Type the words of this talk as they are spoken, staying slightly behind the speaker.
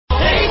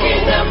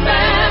the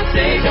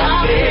message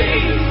of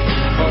faith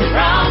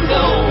around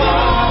the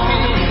world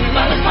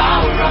by the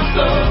power of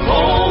the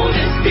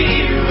Holy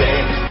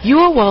Spirit. You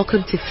are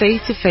welcome to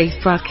Faith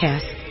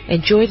broadcast.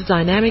 Enjoy the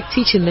dynamic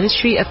teaching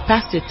ministry of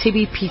Pastor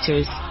T.B.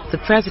 Peters, the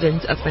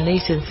president of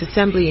Renaissance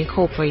Assembly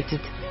Incorporated.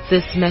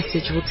 This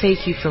message will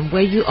take you from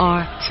where you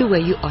are to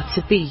where you ought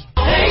to be.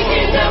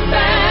 Taking the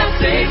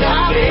message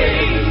of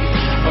faith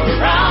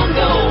around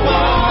the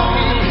world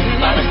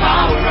by the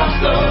power of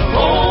the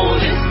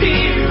Holy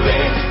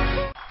Spirit.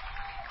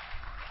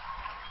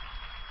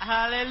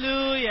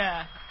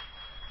 Hallelujah.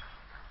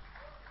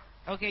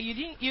 Okay,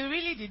 you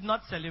really did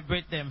not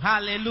celebrate them.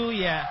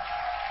 Hallelujah.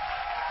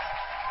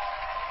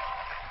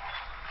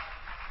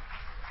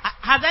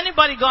 Has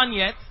anybody gone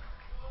yet?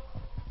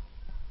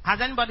 Has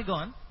anybody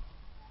gone?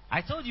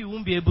 I told you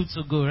won't be able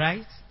to go,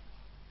 right?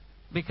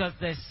 Because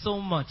there's so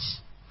much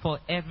for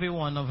every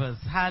one of us.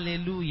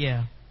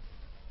 Hallelujah.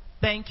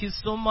 Thank you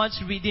so much,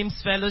 Redeemed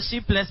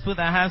Fellowship. Let's put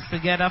our hands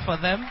together for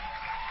them.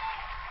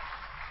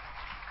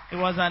 It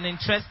was an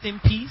interesting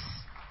piece.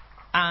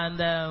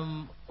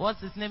 And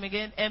what's his name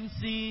again?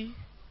 MC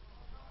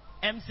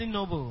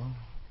Noble.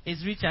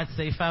 It's Richard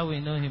Seifa. We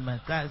know him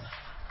as.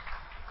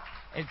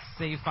 It's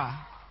Seifa.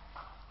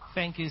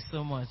 Thank you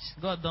so much.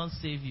 God don't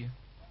save you.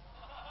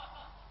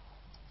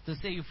 To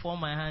say you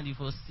form my hand, you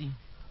for see.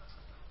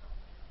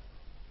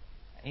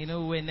 You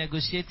know, we're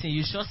negotiating.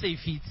 You sure say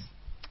fit.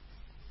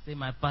 Say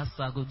my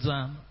pastor, go do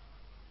him.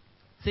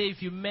 Say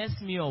if you mess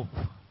me up,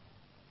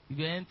 if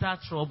you enter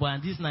trouble,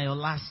 and this is not your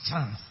last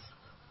chance.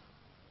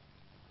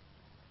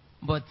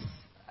 But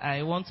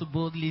I want to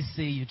boldly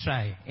say you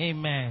try.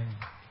 Amen.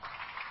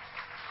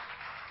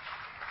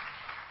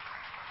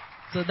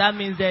 So that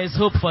means there is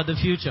hope for the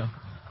future.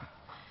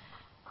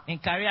 In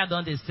career,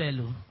 don't they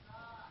sell?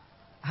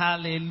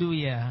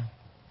 Hallelujah.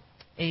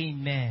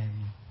 Amen.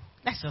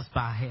 Let's just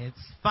bow our heads.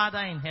 Father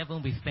in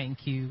heaven, we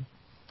thank you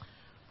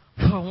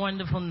for a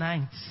wonderful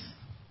night.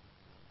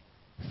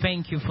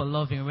 Thank you for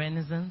loving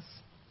Renaissance.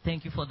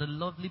 Thank you for the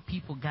lovely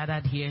people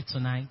gathered here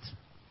tonight.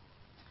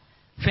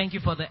 Thank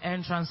you for the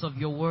entrance of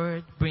your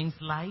word brings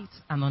light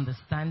and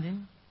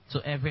understanding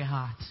to every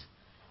heart.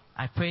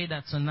 I pray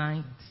that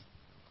tonight,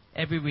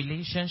 every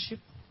relationship,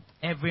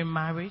 every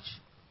marriage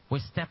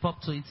will step up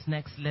to its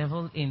next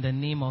level in the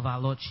name of our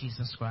Lord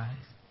Jesus Christ.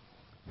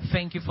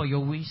 Thank you for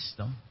your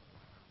wisdom.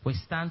 We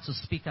stand to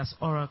speak as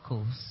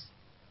oracles.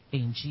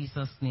 In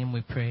Jesus' name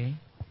we pray.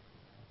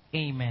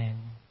 Amen.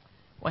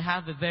 We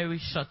have a very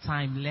short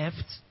time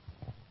left.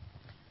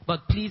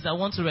 But please, I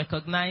want to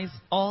recognize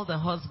all the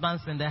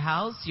husbands in the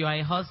house. You are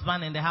a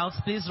husband in the house.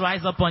 Please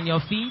rise up on your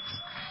feet.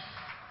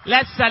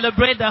 Let's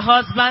celebrate the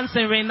husbands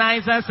in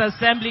Renaissance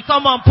Assembly.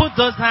 Come on, put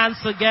those hands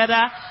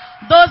together.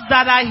 Those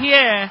that are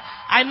here,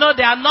 I know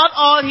they are not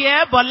all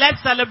here, but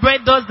let's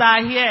celebrate those that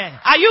are here.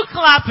 Are you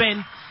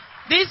clapping?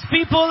 These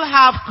people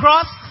have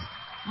crossed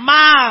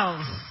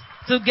miles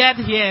to get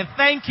here.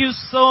 Thank you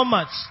so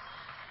much.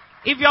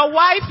 If your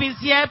wife is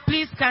here,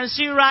 please can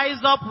she rise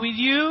up with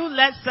you?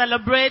 Let's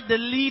celebrate the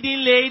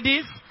leading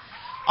ladies.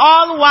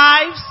 All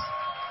wives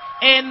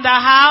in the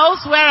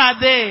house, where are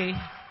they?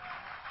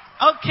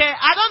 Okay,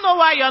 I don't know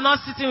why you're not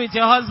sitting with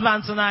your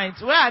husband tonight.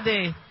 Where are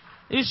they?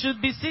 You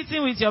should be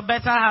sitting with your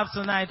better half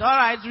tonight. All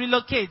right,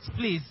 relocate,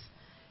 please.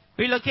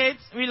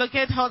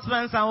 Relocate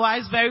husbands and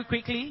wives very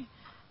quickly.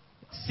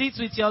 Sit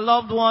with your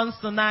loved ones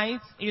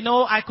tonight. You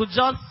know, I could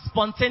just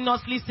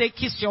spontaneously say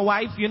kiss your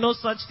wife. You know,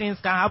 such things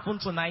can happen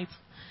tonight.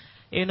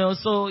 You know,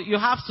 so you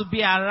have to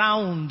be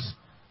around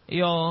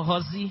your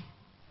husband.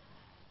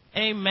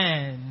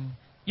 Amen.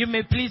 You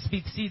may please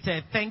be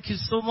seated. Thank you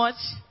so much.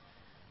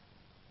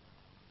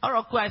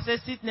 Oracle, I said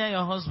sit near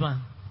your husband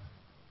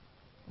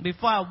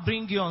before I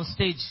bring you on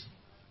stage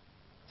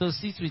to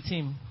sit with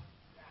him.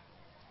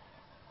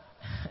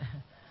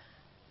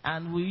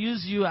 And we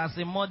use you as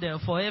a model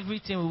for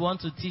everything we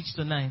want to teach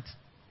tonight.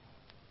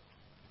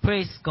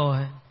 Praise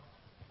God.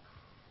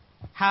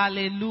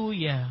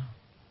 Hallelujah.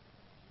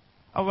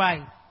 All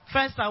right.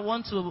 First, I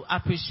want to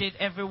appreciate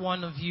every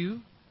one of you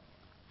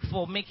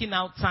for making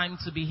out time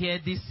to be here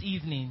this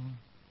evening.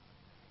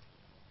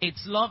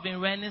 It's Love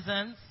in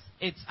Renaissance.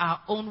 It's our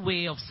own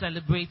way of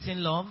celebrating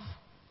love,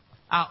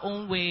 our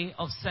own way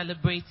of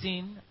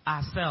celebrating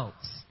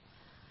ourselves.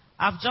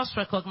 I've just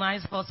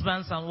recognized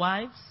husbands and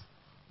wives,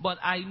 but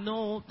I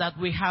know that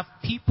we have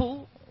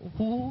people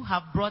who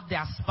have brought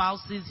their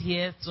spouses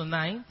here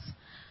tonight,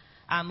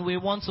 and we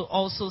want to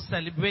also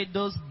celebrate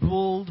those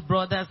bold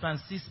brothers and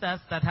sisters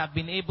that have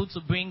been able to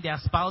bring their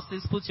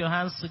spouses. Put your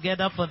hands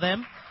together for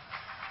them.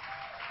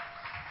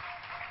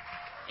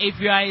 If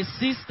you are a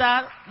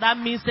sister, that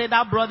means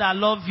that brother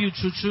love you,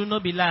 true, no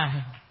be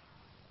lie.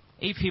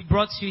 If he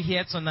brought you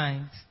here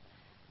tonight.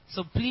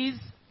 So please,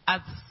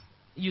 as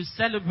you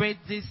celebrate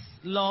this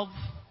love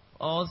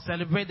or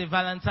celebrate the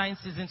Valentine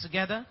season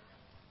together,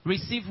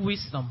 receive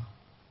wisdom.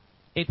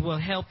 It will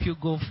help you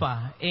go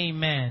far.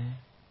 Amen.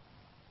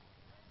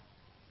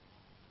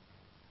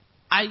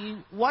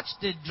 I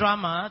watched the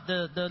drama,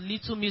 the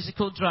little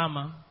musical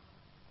drama,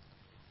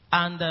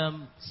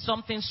 and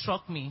something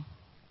struck me.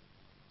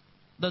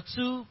 the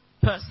two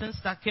persons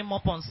that came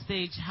up on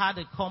stage had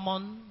a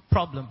common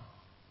problem: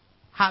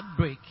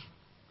 heartbreak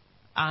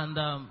and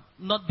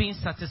not being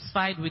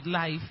satisfied with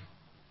life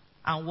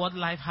and what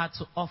life had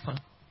to offer.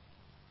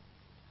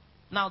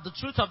 Now, the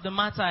truth of the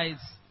matter is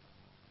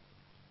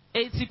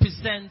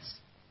 80%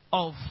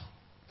 of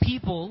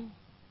people,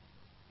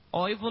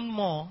 or even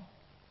more,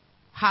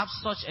 have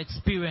such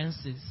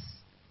experiences.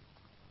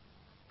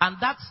 And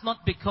that's not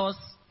because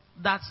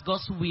that's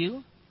God's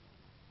will.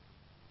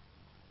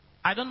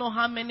 I don't know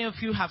how many of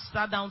you have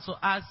sat down to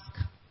ask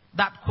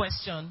that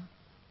question: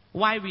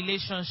 why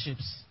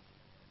relationships?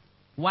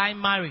 Why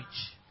marriage?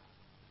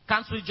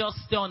 Can't we just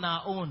stay on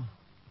our own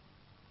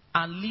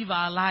and live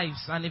our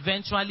lives and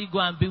eventually go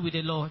and be with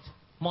the Lord?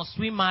 Must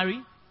we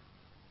marry?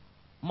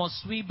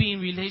 Must we be in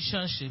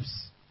relationships?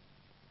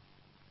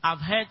 I've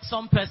heard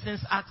some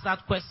persons ask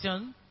that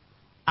question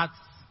at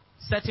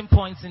certain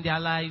points in their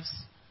lives.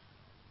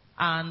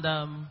 And,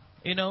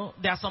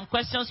 there are some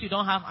questions you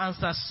don't have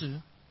answers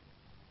to.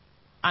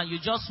 And you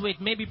just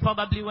wait. Maybe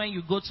probably when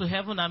you go to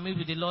heaven and meet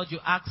with the Lord, you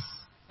ask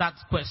that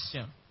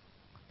question.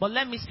 But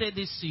let me say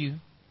this to you.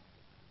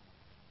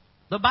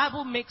 The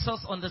Bible makes us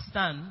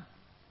understand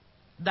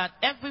that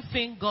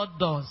everything God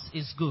does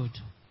is good.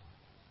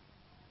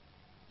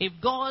 If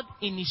God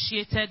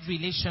initiated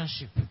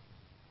relationship,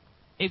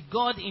 if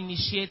God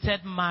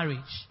initiated marriage,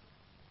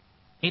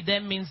 it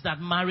then means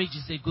that marriage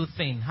is a good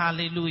thing.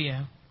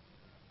 Hallelujah.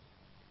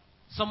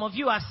 Some of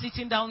you are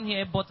sitting down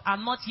here but are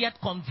not yet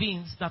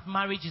convinced that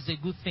marriage is a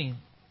good thing.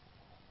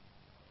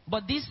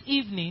 But this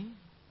evening,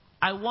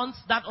 I want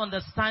that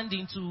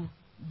understanding to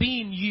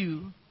be in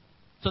you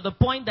to the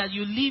point that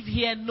you leave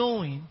here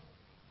knowing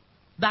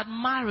that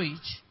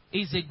marriage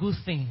is a good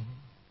thing.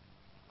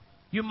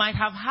 You might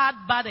have had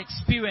bad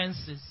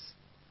experiences.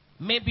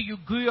 Maybe you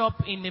grew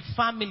up in a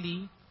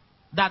family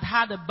that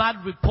had a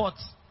bad report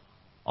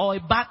or a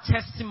bad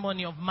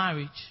testimony of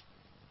marriage.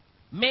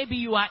 Maybe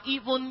you are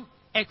even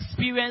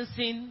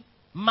experiencing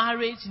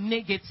marriage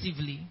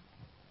negatively.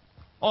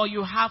 Or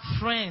you have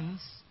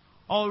friends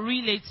or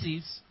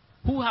relatives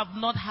who have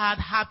not had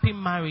happy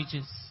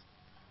marriages.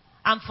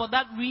 And for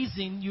that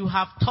reason, you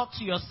have thought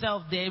to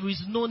yourself, there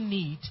is no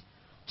need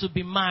to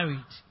be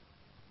married.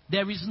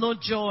 There is no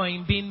joy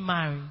in being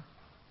married.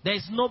 There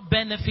is no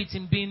benefit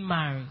in being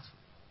married.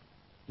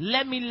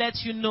 Let me let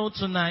you know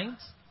tonight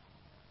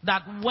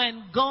that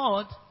when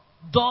God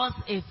does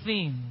a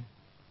thing,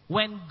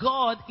 when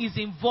God is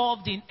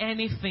involved in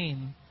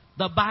anything,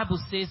 the Bible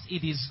says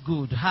it is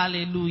good.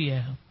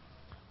 Hallelujah.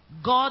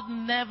 God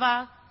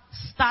never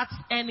starts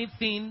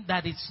anything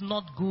that is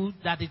not good,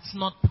 that it's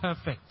not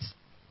perfect.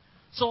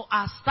 So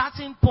our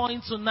starting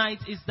point tonight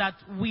is that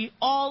we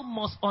all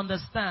must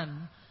understand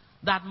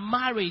that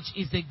marriage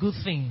is a good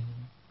thing.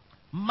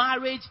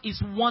 Marriage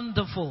is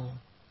wonderful.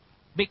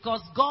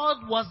 Because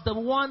God was the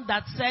one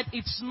that said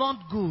it's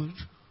not good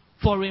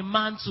for a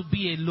man to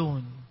be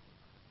alone.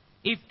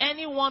 If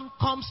anyone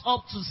comes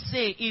up to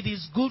say it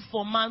is good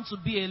for man to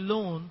be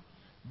alone,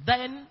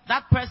 then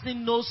that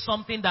person knows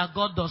something that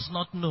God does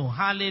not know.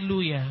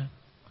 Hallelujah.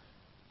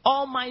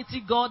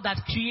 Almighty God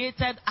that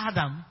created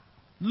Adam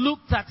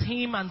looked at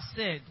him and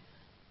said,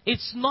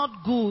 it's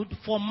not good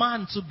for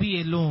man to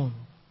be alone.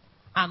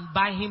 And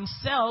by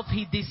himself,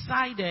 he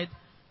decided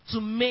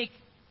to make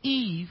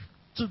Eve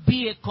to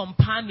be a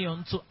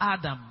companion to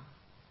Adam.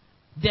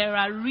 There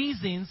are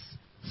reasons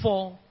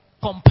for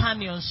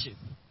companionship.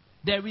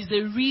 There is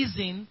a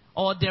reason,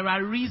 or there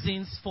are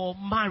reasons for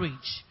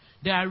marriage.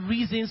 There are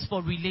reasons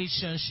for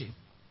relationship.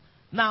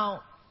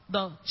 Now,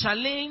 the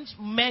challenge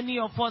many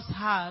of us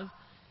have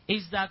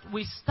is that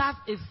we start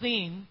a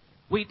thing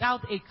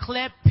without a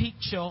clear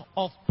picture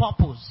of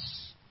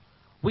purpose,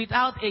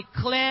 without a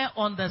clear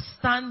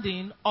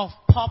understanding of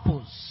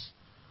purpose,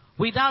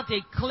 without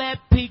a clear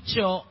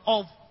picture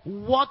of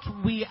what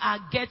we are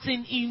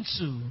getting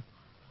into,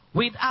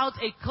 without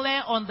a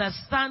clear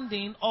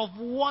understanding of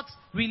what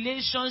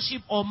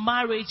relationship or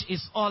marriage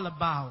is all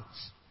about.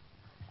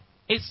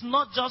 It's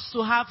not just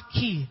to have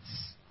kids.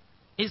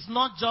 It's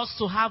not just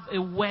to have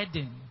a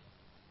wedding.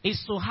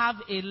 It's to have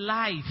a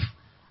life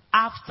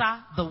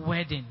after the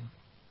wedding.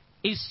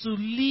 It's to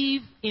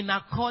live in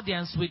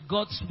accordance with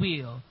God's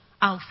will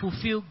and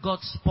fulfill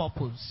God's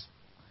purpose.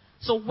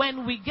 So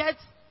when we get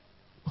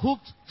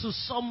hooked to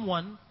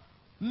someone,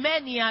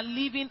 many are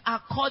living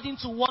according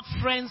to what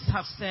friends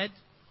have said,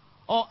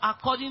 or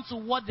according to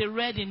what they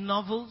read in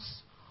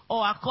novels,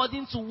 or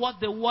according to what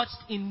they watched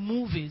in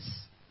movies,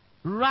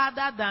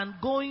 rather than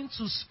going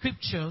to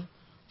scripture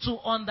to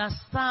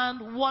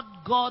understand what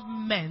God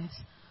meant,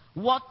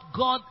 what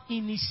God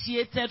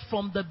initiated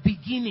from the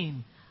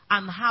beginning,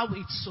 and how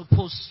it's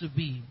supposed to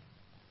be.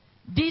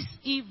 This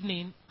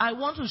evening, I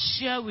want to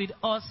share with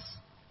us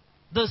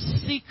the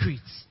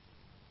secret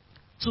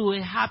to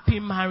a happy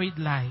married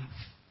life.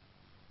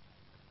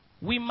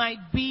 We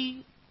might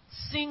be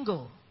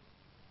single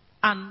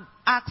and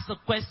ask the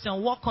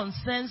question, what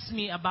concerns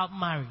me about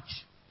marriage?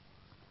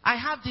 I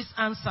have this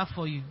answer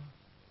for you.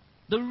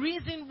 The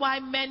reason why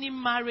many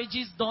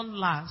marriages don't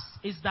last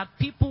is that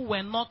people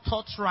were not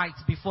taught right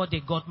before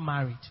they got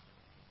married.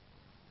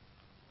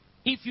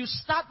 If you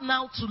start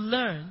now to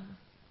learn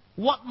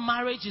what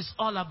marriage is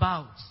all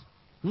about,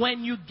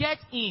 when you get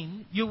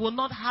in, you will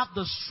not have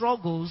the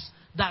struggles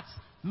that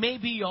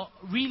maybe your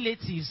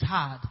relatives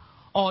had,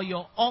 or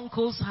your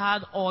uncles had,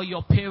 or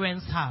your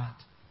parents had.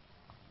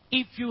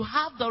 If you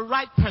have the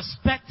right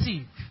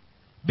perspective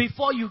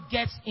before you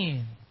get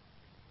in,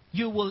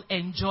 you will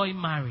enjoy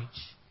marriage.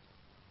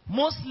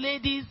 Most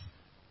ladies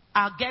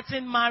are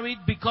getting married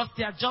because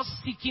they are just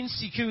seeking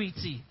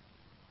security.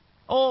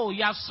 Oh,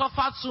 you have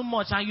suffered too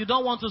much and you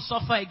don't want to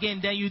suffer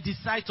again, then you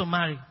decide to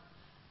marry.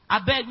 I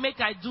beg, make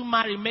I do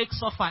marry, make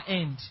suffer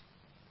end.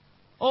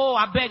 Oh,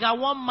 I beg, I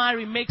want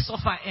marry, make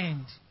suffer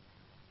end.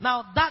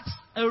 Now, that's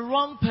a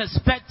wrong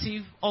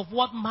perspective of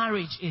what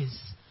marriage is.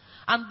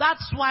 And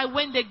that's why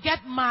when they get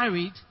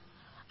married,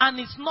 and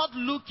it's not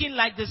looking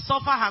like the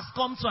suffer has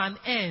come to an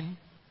end,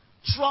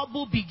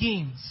 trouble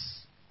begins.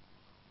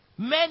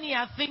 Many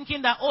are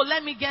thinking that, oh,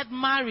 let me get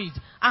married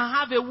and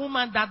have a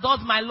woman that does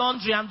my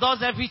laundry and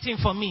does everything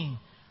for me.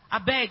 I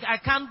beg, I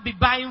can't be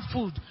buying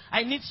food.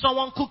 I need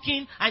someone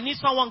cooking. I need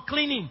someone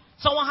cleaning.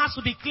 Someone has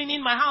to be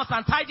cleaning my house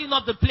and tidying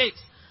up the place.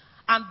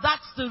 And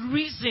that's the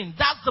reason,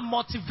 that's the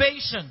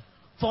motivation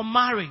for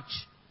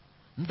marriage.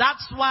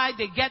 That's why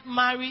they get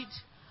married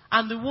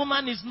and the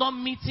woman is not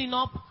meeting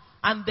up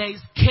and there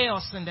is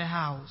chaos in the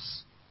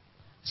house.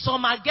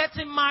 Some are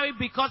getting married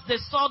because they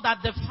saw that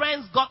the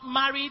friends got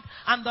married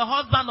and the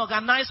husband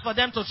organized for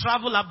them to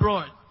travel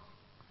abroad.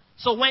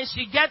 So when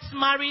she gets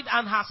married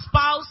and her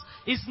spouse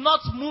is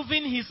not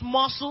moving his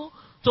muscle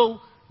to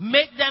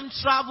make them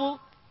travel,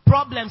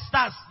 problem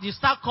starts. You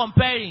start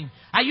comparing.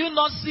 Are you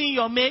not seeing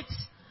your mates?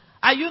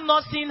 Are you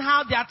not seeing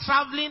how they are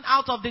traveling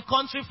out of the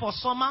country for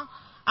summer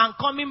and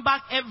coming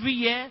back every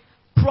year?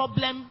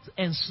 Problem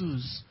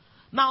ensues.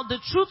 Now, the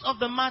truth of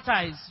the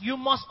matter is, you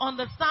must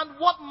understand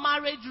what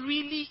marriage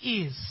really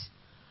is.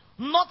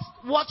 Not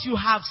what you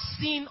have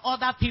seen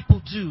other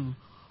people do,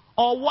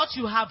 or what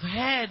you have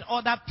heard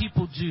other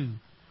people do.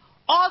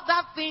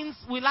 Other things,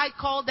 will I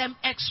call them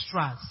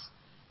extras?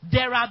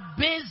 There are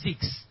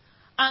basics.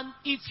 And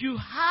if you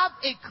have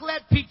a clear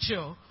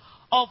picture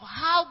of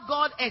how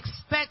God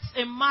expects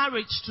a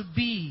marriage to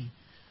be,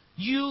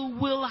 you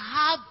will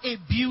have a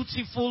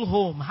beautiful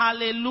home.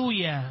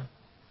 Hallelujah.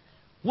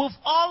 We've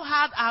all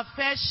had our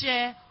fair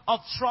share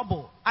of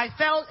trouble. I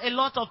tell a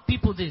lot of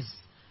people this.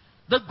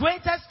 The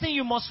greatest thing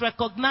you must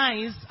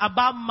recognize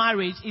about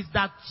marriage is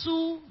that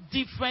two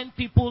different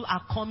people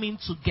are coming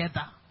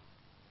together.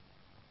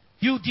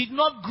 You did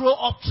not grow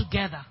up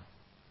together.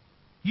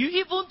 You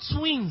even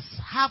twins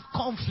have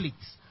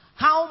conflicts.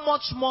 How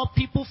much more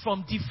people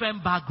from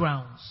different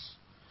backgrounds?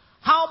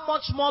 How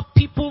much more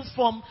people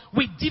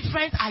with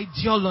different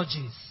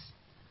ideologies?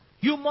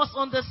 You must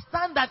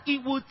understand that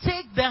it will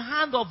take the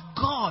hand of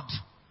God.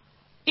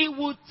 It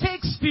will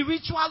take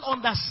spiritual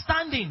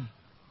understanding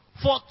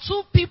for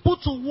two people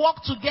to work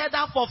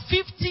together for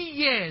 50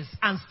 years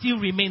and still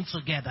remain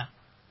together.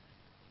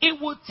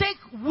 It will take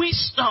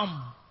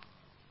wisdom.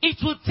 It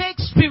will take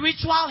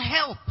spiritual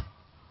help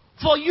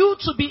for you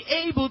to be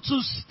able to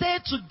stay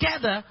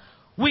together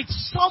with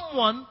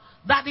someone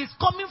that is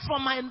coming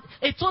from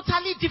a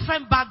totally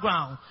different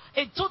background,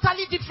 a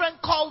totally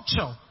different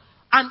culture.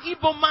 An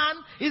Igbo man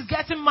is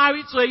getting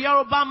married to a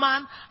Yoruba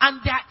man, and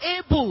they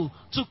are able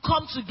to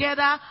come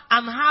together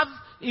and have,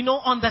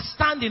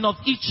 understanding of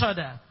each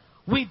other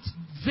with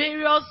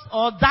various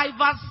or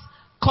diverse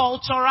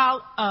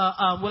cultural,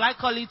 will I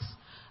call it,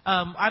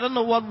 I don't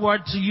know what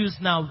word to use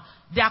now.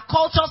 Their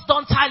cultures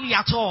don't tally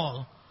at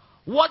all.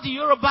 What the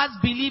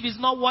Yorubas believe is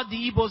not what the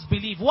Igbos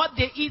believe. What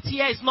they eat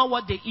here is not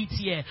what they eat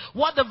here.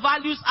 What the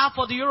values are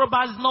for the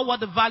Yorubas is not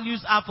what the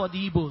values are for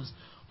the Igbos.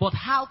 But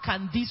how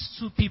can these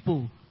two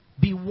people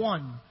be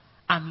one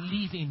and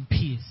live in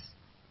peace?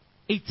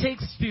 It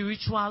takes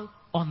spiritual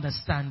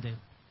understanding.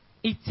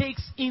 It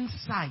takes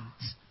insight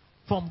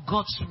from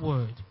God's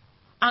word.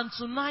 And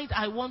tonight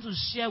I want to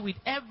share with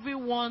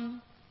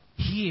everyone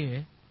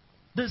here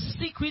the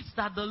secrets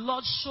that the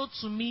Lord showed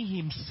to me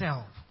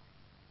himself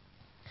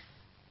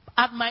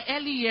at my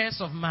early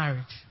years of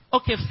marriage.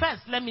 Okay,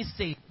 first let me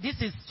say,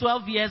 this is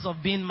 12 years of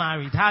being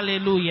married.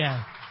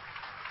 Hallelujah.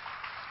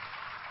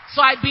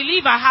 So I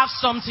believe I have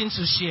something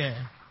to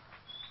share.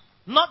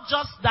 Not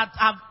just that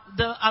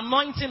the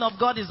anointing of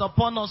God is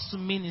upon us to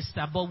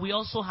minister, but we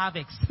also have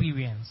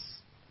experience.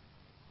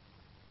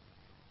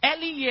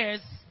 Early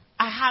years,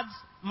 I had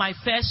my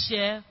fair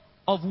share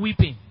of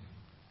weeping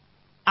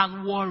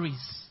and worries.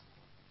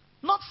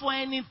 Not for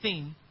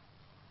anything,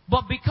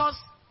 but because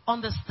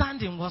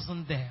understanding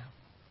wasn't there.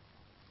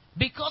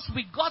 Because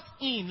we got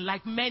in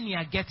like many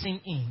are getting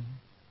in,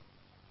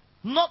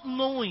 not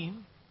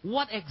knowing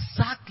what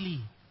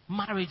exactly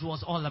marriage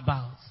was all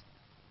about.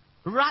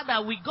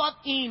 Rather, we got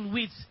in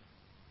with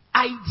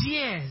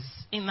ideas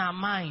in our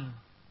mind.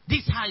 This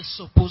is how it's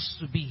supposed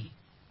to be.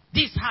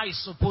 This is how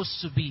it's supposed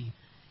to be.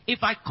 If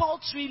I call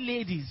 3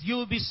 ladies, you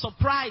will be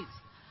surprised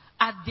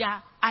at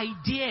their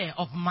idea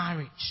of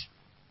marriage.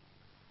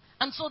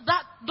 And so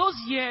that those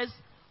years,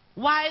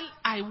 while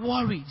I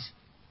worried,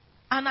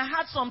 and I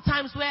had some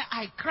times where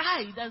I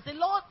cried and said,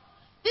 Lord,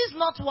 this is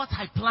not what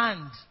I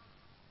planned.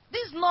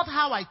 This is not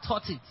how I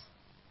thought it.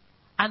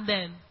 And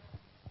then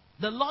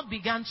the Lord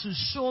began to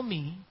show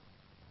me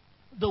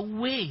the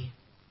way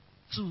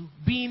to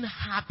being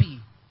happy,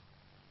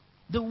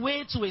 the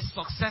way to a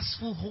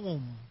successful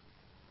home.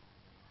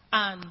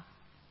 And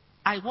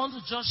I want to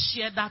just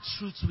share that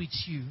truth with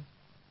you.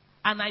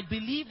 And I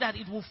believe that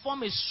it will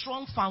form a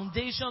strong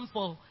foundation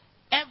for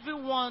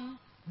everyone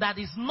that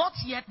is not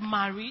yet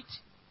married.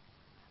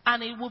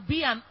 And it will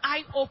be an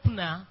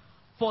eye-opener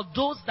for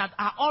those that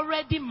are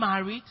already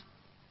married.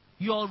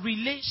 Your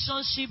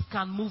relationship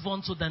can move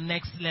on to the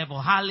next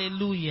level.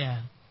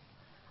 Hallelujah.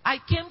 I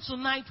came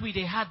tonight with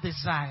a heart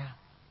desire.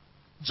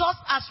 Just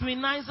as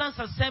Renaissance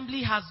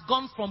Assembly has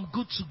gone from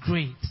good to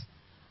great,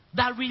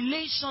 that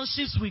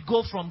relationships will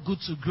go from good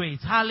to great.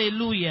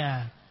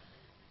 Hallelujah.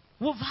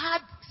 We've had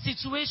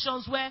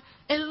situations where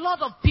a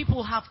lot of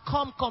people have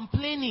come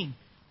complaining.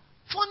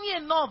 Funny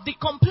enough, the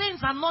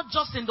complaints are not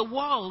just in the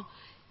world.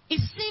 It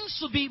seems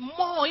to be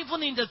more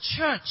even in the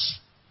church,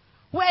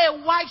 where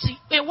a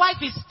wife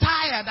is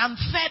tired and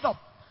fed up,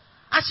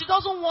 and she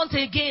doesn't want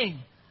again.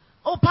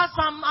 Oh,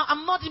 Pastor,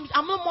 I'm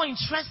no more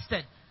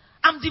interested.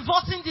 I'm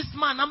divorcing this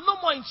man. I'm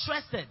no more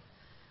interested.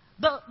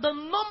 The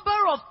number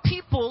of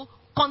people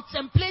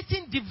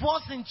contemplating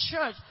divorce in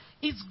church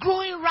is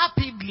growing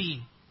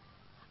rapidly.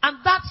 And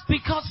that's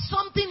because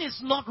something is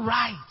not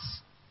right.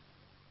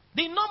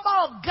 The number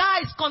of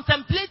guys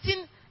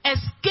contemplating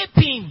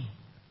escaping.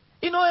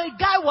 You know, a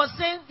guy was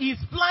saying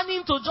he's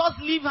planning to just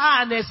leave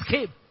her and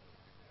escape.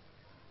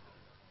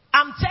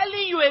 I'm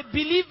telling you, a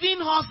believing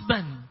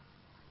husband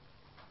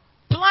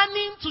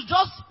planning to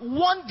just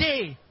one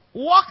day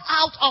walk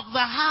out of the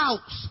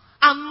house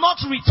and not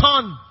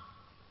return.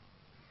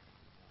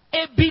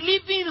 A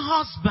believing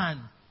husband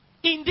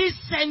in this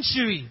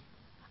century.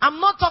 I'm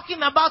not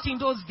talking about in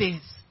those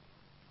days.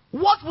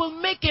 What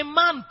will make a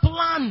man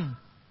plan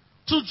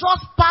to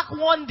just pack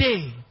one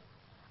day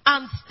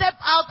and step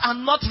out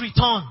and not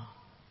return?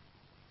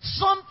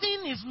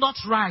 Something is not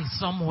right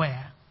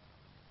somewhere.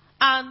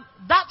 And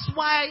that's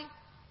why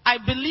I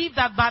believe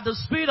that by the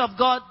Spirit of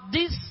God,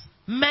 this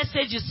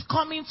message is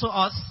coming to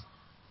us,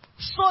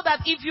 so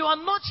that if you are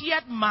not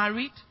yet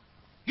married,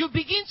 you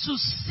begin to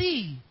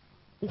see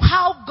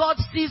how God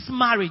sees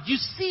marriage. You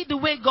see the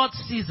way God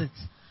sees it.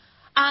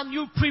 And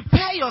you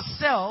prepare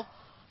yourself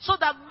so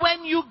that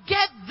when you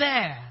get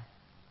there,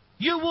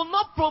 you will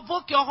not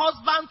provoke your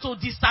husband to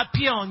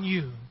disappear on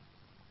you,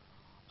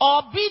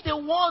 or be the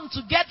one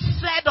to get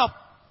fed up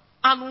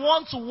and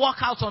want to walk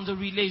out on the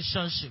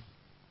relationship.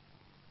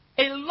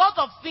 A lot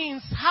of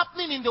things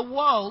happening in the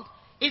world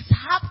is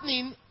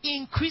happening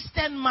in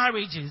Christian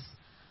marriages,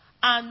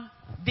 and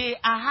they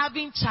are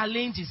having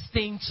challenges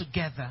staying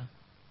together.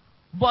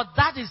 But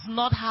that is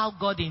not how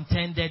God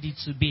intended it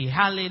to be.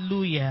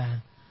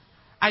 Hallelujah.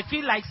 I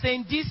feel like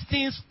saying these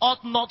things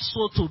ought not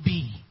so to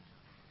be.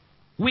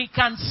 We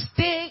can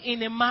stay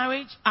in a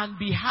marriage and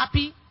be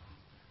happy.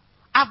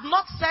 I've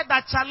not said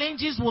that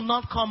challenges will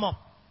not come up.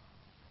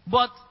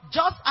 But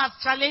just as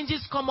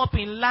challenges come up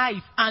in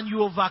life and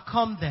you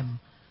overcome them,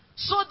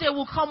 so they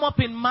will come up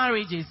in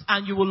marriages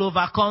and you will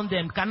overcome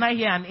them. Can I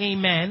hear an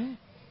amen?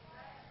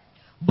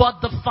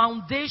 But the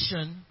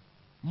foundation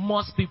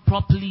must be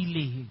properly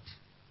laid.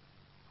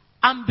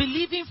 I'm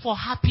believing for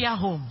happier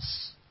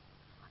homes.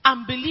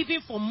 I'm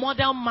believing for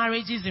modern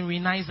marriages in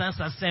Renaissance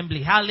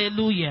Assembly.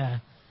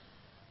 Hallelujah.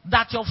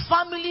 That your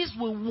families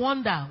will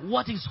wonder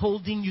what is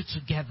holding you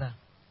together.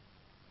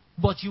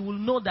 But you will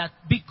know that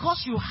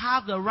because you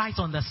have the right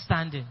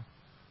understanding,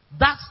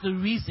 that's the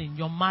reason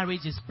your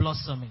marriage is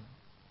blossoming.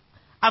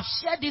 I've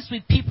shared this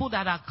with people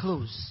that are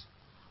close,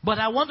 but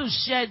I want to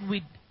share it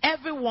with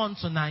everyone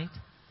tonight,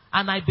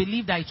 and I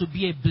believe that it will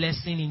be a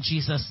blessing in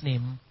Jesus'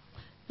 name.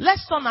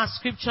 Let's turn our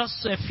scriptures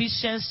to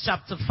Ephesians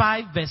chapter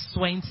 5 verse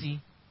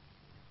 20.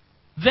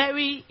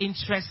 Very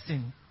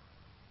interesting.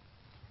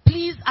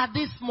 Please, at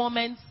this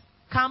moment,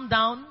 calm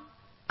down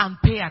and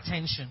pay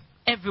attention.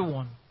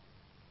 Everyone.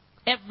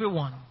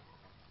 Everyone.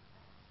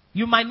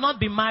 You might not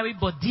be married,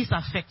 but this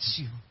affects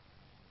you.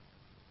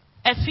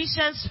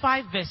 Ephesians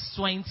 5 verse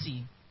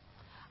 20.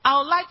 I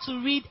would like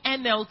to read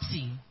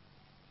NLT.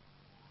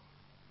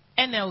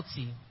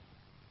 NLT.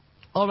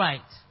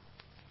 Alright.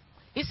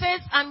 It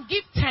says, and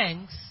give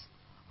thanks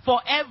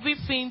for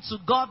everything to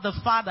God the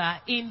Father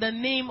in the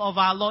name of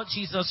our Lord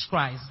Jesus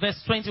Christ.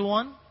 Verse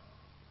 21.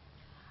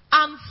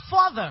 And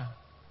further,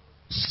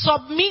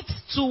 submit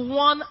to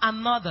one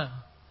another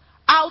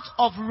out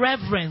of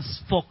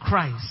reverence for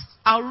Christ.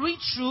 I'll read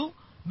through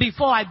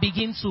before I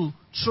begin to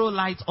throw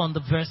light on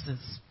the verses.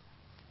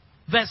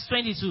 Verse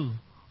 22.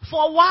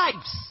 For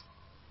wives,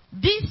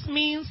 this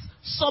means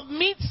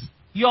submit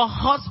your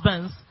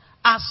husbands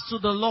as to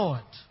the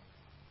Lord.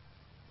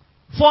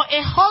 For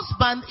a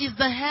husband is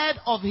the head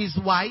of his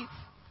wife,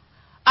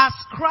 as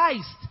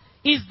Christ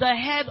is the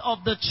head of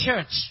the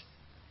church.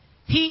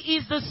 He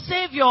is the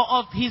Savior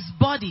of his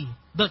body,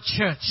 the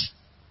church.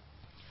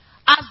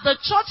 As the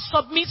church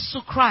submits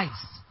to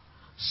Christ,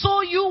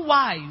 so you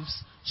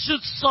wives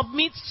should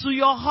submit to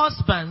your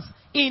husbands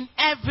in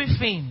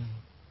everything.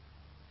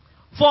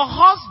 For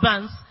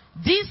husbands,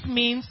 this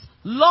means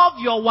love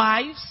your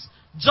wives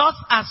just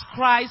as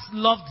Christ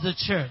loved the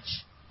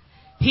church.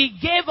 He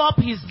gave up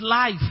his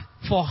life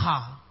for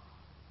her,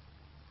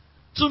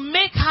 to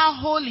make her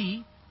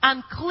holy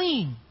and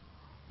clean,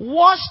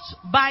 washed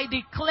by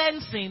the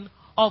cleansing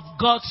of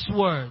God's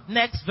word.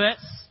 Next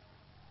verse.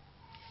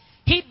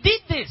 He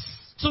did this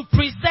to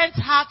present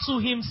her to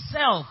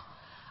himself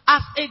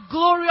as a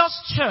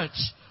glorious church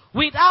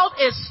without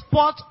a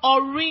spot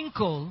or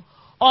wrinkle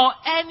or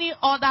any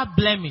other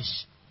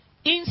blemish.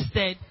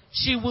 Instead,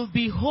 she will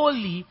be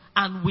holy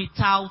and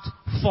without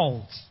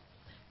fault.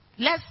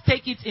 Let's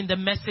take it in the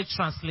Message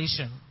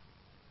translation.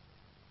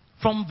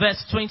 From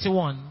verse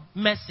 21,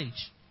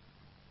 Message.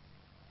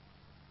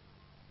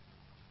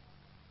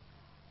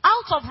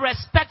 Out of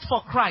respect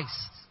for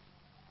Christ,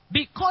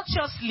 be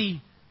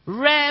courteously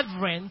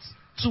reverent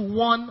to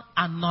one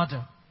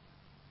another.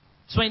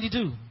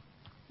 22.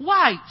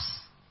 Wives,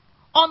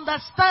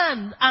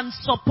 understand and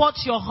support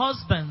your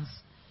husbands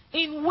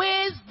in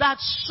ways that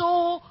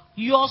show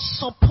your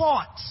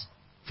support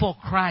for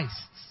Christ.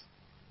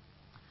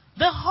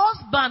 The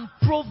husband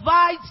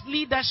provides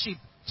leadership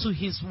to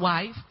his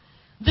wife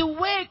the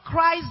way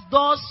Christ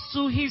does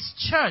to his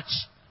church,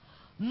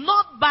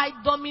 not by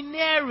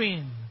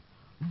domineering,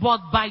 but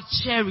by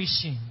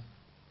cherishing.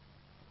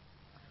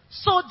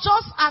 So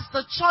just as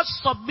the church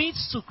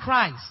submits to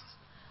Christ,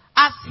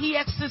 as he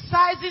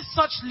exercises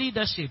such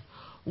leadership,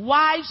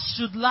 wives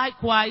should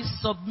likewise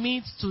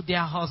submit to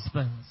their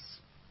husbands.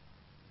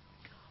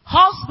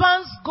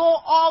 Husbands, go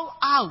all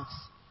out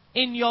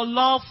in your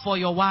love for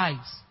your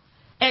wives,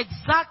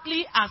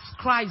 exactly as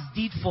Christ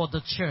did for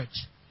the church.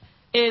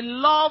 A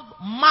love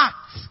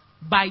marked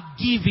by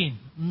giving,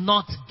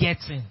 not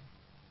getting.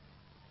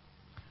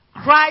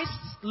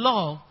 Christ's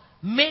love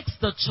makes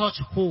the church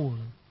whole.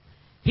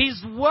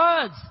 His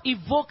words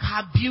evoke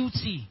her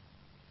beauty.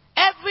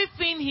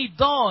 Everything he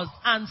does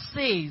and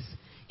says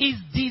is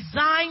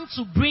designed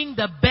to bring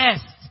the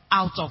best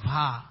out of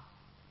her.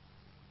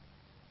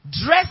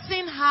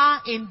 Dressing her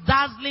in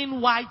dazzling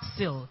white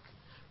silk,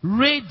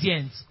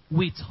 radiant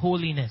with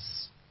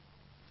holiness.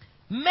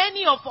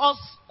 Many of us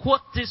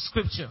quote this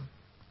scripture,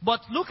 but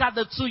look at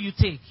the two you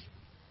take.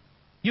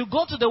 You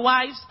go to the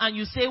wives and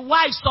you say,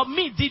 wives,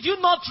 submit. Did you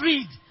not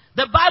read?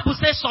 The Bible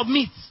says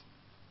submit.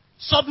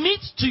 Submit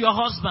to your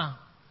husband.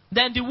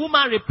 Then the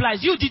woman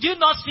replies, did you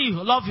not see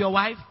love your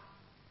wife?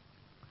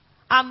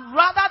 And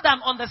rather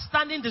than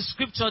understanding the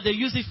scripture, they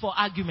use it for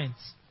arguments.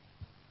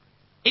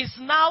 It's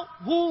now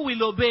who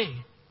will obey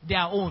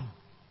their own.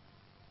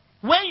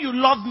 When you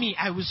love me,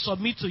 I will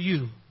submit to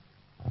you.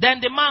 Then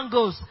the man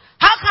goes,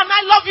 how can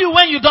I love you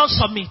when you don't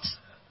submit?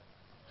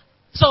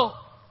 So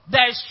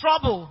there is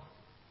trouble.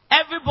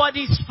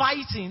 Everybody is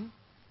fighting,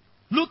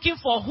 looking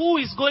for who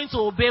is going to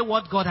obey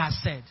what God has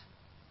said.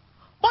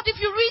 But if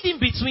you read in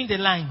between the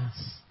lines,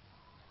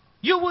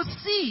 you will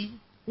see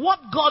what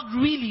God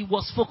really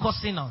was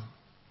focusing on.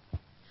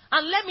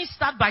 And let me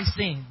start by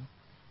saying,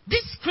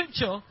 this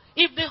scripture,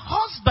 if the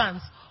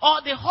husbands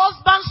or the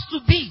husbands to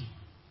be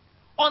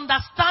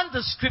understand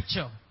the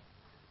scripture,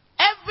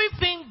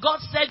 everything God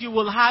said you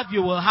will have,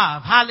 you will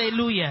have.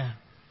 Hallelujah.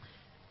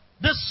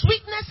 The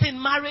sweetness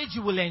in marriage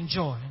you will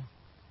enjoy.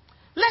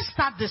 Let's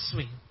start this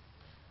way.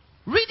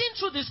 Reading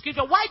through the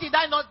scripture, why did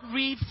I not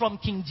read from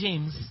King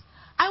James?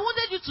 I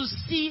wanted you to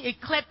see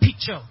a clear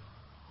picture.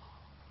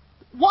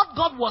 What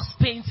God was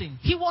painting.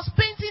 He was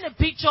painting a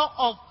picture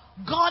of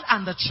God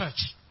and the church.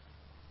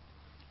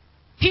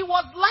 He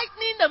was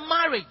likening the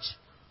marriage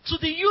to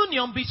the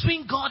union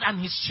between God and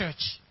his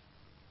church.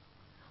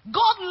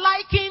 God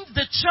likened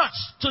the church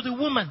to the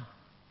woman.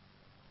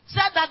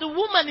 Said that the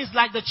woman is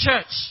like the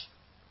church.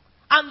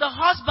 And the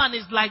husband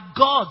is like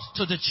God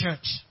to the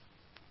church.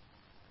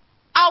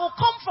 I will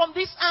come from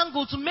this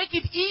angle to make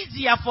it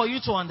easier for you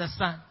to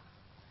understand.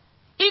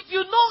 If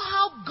you know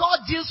how God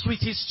deals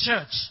with his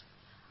church,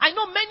 I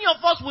know many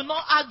of us will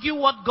not argue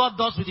what God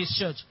does with his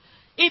church.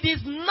 It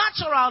is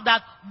natural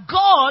that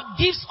God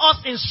gives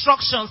us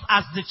instructions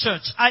as the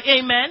church.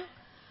 Amen?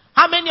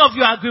 How many of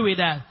you agree with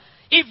that?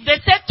 If they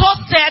say, thus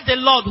said the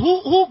Lord,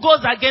 who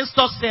goes against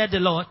thus said the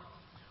Lord?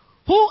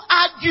 Who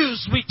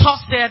argues with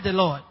thus said the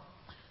Lord?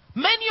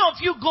 Many of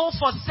you go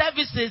for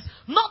services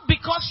not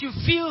because you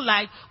feel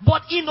like,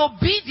 but in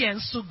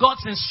obedience to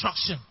God's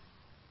instruction.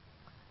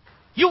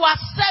 You are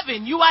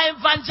serving, you are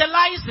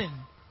evangelizing,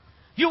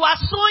 you are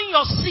sowing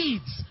your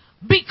seeds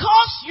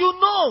because you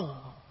know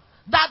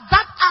that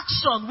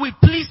action will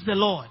please the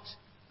Lord.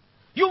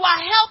 You are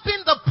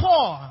helping the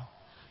poor.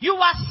 You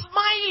are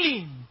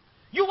smiling.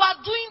 You are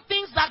doing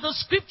things that the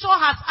scripture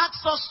has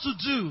asked us to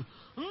do.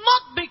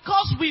 Not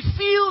because we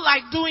feel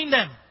like doing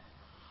them,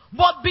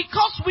 but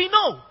because we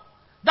know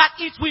that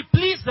it will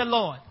please the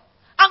Lord.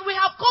 And we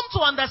have come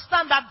to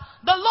understand that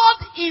the Lord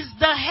is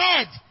the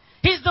head.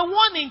 He's the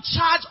one in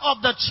charge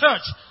of the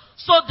church.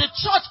 So the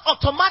church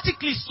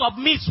automatically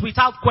submits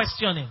without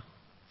questioning.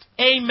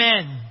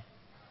 Amen.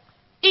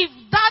 If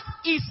that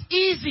is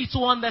easy to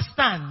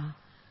understand,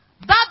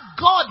 that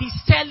God is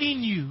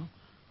telling you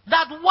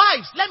that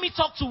wives, let me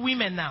talk to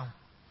women now.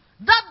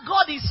 That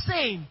God is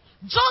saying,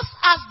 just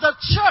as the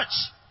church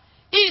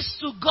is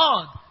to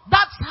God,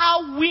 that's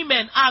how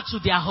women are to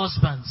their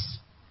husbands.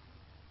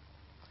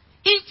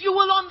 If you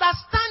will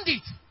understand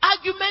it,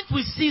 argument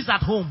will cease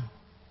at home.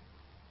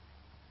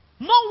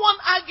 No one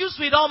argues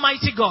with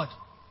Almighty God.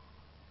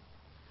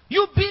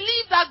 You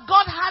believe that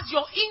God has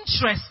your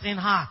interest in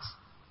heart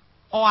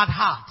or at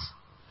heart.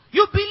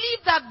 You believe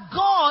that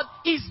God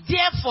is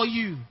there for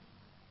you.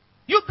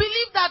 You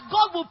believe that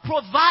God will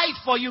provide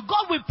for you.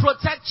 God will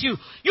protect you.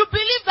 You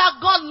believe that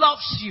God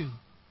loves you.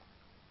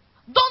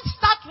 Don't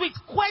start with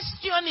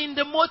questioning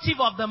the motive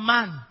of the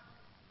man.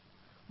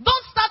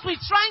 Don't start with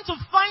trying to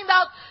find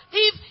out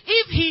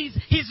if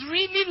he's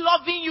really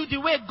loving you the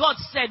way God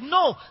said.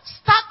 No.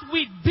 Start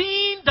with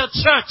being the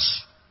church.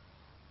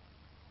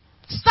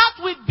 Start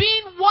with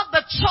being what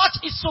the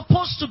church is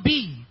supposed to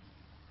be.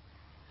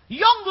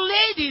 Young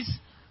ladies,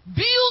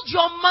 build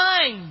your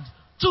mind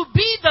to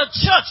be the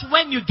church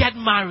when you get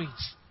married.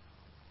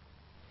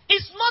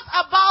 It's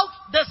not about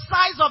the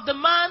size of the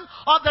man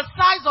or the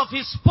size of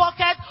his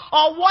pocket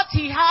or what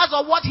he has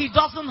or what he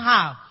doesn't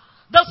have.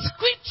 The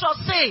scripture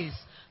says,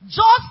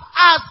 just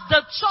as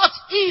the church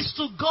is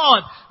to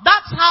God,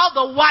 that's how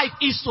the wife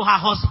is to her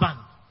husband.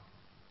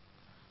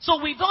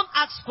 So we don't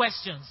ask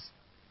questions.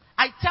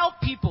 I tell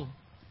people,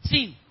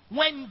 see,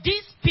 when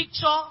this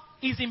picture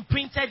is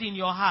imprinted in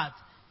your heart,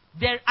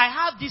 I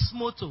have this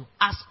motto,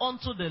 as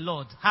unto the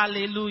Lord.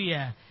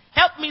 Hallelujah.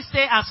 Help me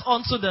say, as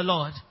unto the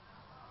Lord.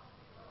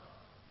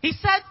 He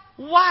said,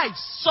 wives,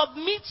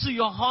 submit to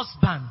your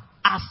husband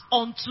as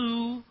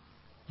unto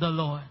the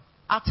Lord.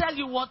 I'll tell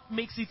you what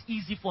makes it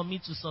easy for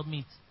me to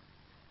submit.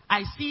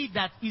 I see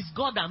that it's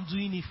God I'm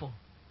doing it for.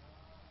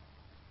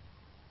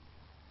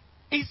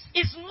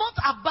 It's not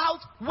about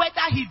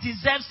whether he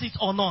deserves it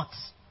or not.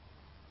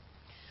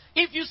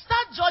 If you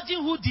start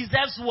judging who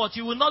deserves what,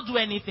 you will not do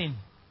anything.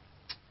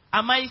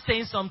 Am I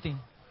saying something?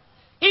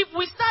 If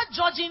we start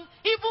judging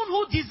even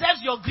who deserves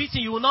your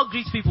greeting, you will not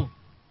greet people.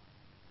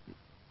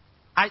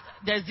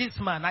 There's this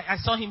man, I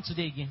saw him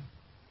today again.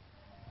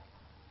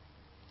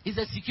 He's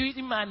a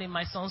security man in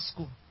my son's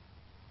school.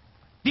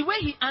 The way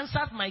he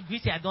answered my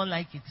greeting, I don't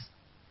like it.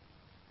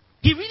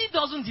 He really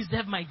doesn't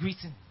deserve my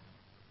greeting.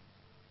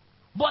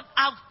 But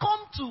I've come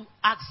to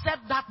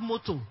accept that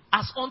motto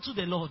as unto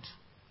the Lord.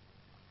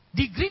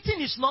 The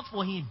greeting is not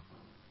for him.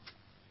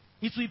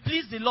 It will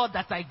please the Lord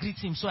that I greet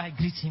him, so I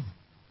greet him.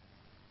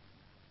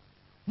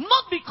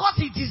 Not because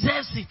he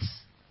deserves it.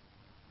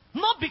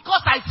 Not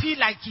because I feel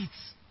like it.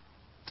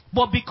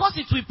 But because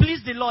it will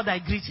please the Lord, I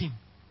greet him.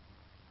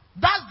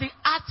 That's the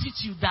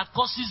attitude that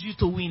causes you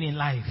to win in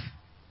life.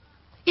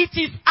 It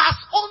is as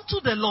unto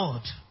the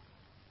Lord.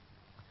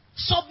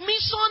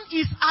 Submission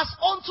is as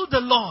unto the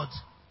Lord.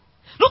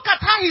 Look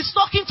at how he's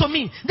talking to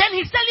me. Then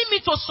he's telling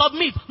me to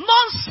submit.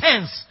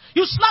 Nonsense.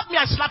 You slap me,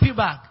 I slap you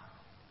back.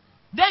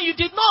 Then you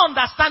did not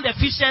understand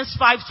Ephesians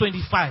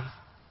 5:25.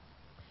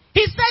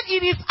 He said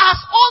it is as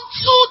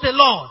unto the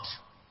Lord.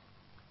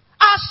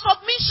 Our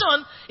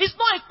submission is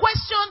not a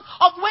question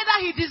of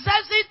whether he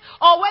deserves it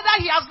or whether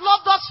he has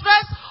loved us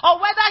first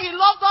or whether he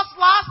loved us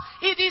last.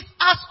 It is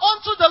as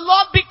unto the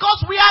Lord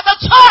because we are the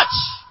church.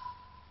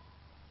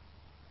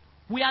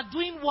 We are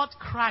doing what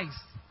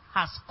Christ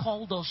has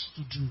called us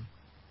to do.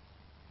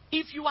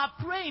 If you are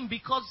praying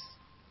because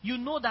you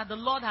know that the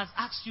Lord has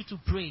asked you to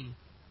pray,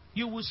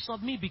 you will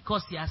submit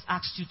because he has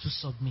asked you to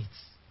submit.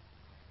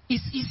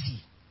 It's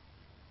easy.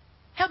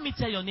 Help me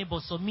tell your neighbor,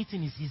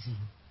 submitting is easy.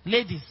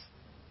 Ladies,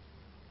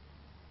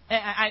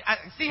 I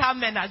see how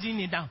men are doing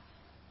it now.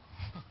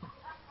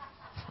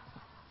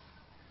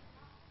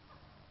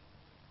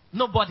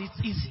 No, but it's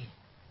easy.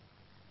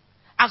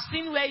 I've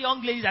seen where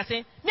young ladies are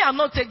saying, me, I'll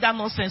not take that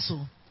nonsense.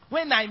 So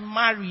when I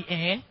marry,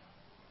 hey,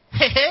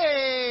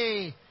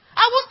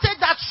 I won't take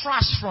that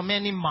trash from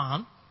any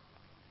man.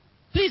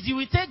 Please, you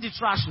will take the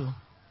trash. Oh.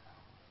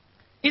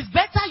 It's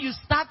better you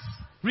start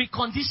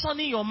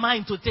reconditioning your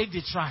mind to take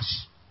the trash.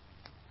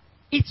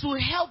 It will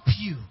help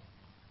you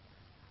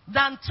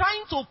than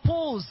trying to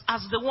pose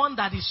as the one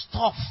that is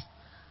tough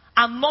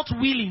and not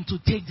willing to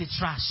take the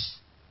trash.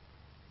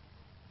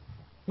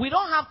 We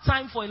don't have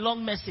time for a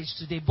long message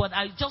today, but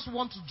I just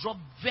want to drop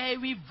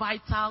very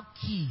vital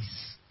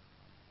keys.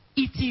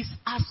 It is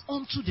as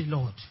unto the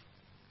Lord.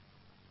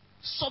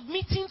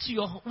 Submitting to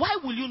your... Why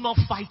will you not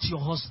fight your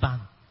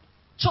husband?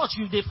 Church,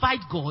 will they fight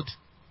God?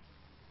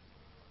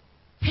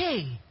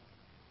 Hey,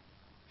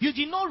 you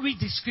did not read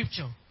the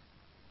scripture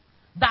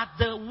that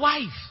the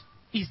wife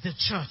is the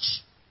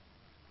church.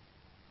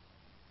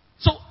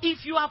 So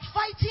if you are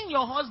fighting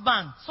your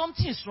husband,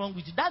 something is wrong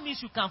with you. That means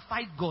you can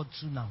fight God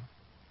too now.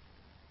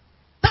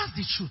 That's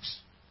the truth.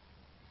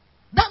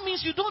 That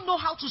means you don't know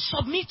how to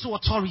submit to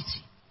authority.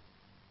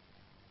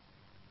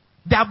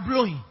 They are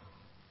blowing.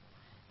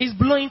 It's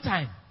blowing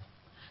time.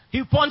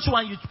 You punch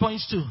one, you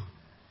punch two.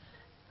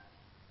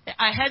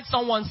 I heard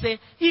someone say,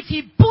 if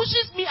he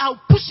pushes me,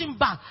 I'll push him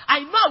back. I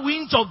know I will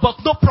injure, but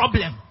no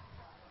problem.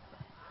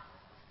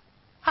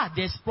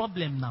 There's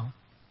problem now.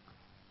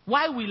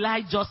 Why will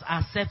I just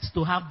accept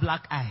to have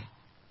black eye?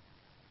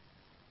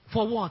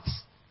 For what?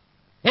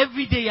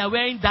 Every day you're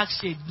wearing dark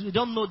shade. You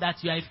don't know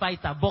that you are a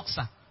fighter,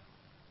 boxer.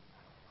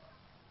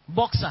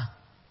 Boxer.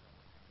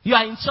 You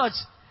are in church.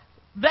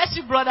 Bless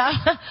you, brother.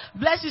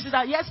 Bless you,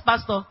 sister. Yes,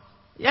 pastor.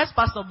 Yes,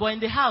 pastor. But in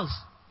the house,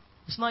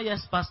 it's not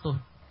yes, pastor.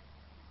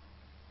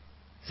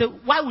 So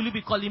why will you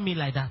be calling me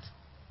like that?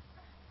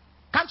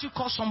 Can't you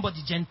call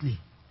somebody gently?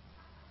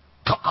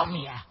 Come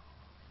here.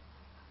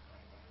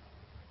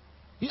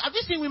 Have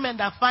you seen women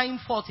that find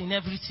fault in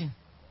everything?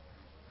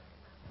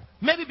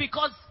 Maybe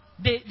because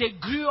they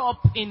grew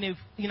up in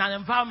an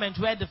environment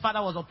where the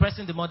father was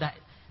oppressing the mother.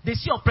 They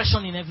see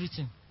oppression in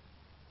everything.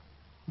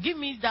 Give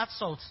me that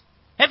salt.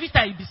 Every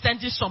time you be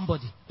sending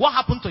somebody, what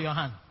happened to your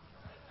hand?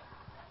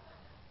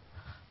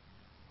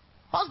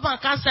 Husband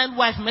can't send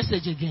wife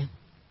message again.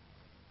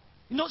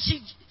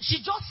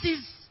 She just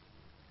sees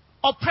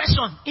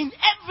oppression in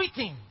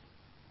everything.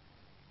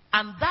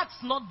 And that's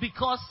not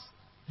because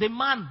the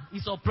man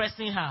is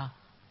oppressing her.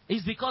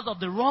 It's because of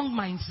the wrong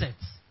mindset.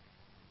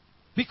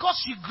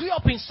 Because she grew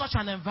up in such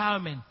an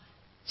environment,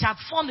 she had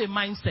formed a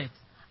mindset,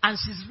 and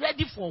she's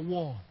ready for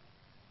war.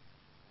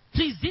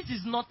 Please, this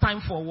is not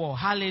time for war.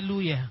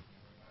 Hallelujah.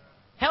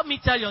 Help me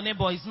tell your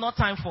neighbor, it's not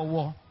time for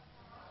war.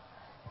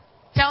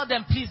 Tell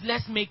them, please,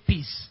 let's make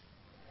peace.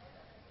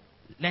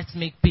 Let's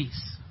make peace.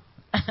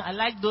 I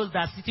like those that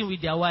are sitting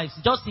with their wives,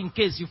 just in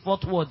case you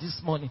fought war this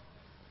morning.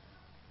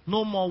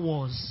 No more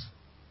wars.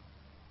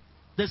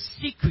 The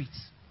secret,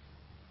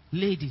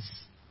 ladies,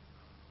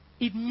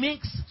 it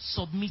makes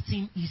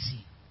submitting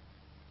easy.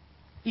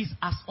 Is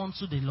as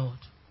unto the Lord.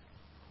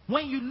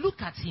 When you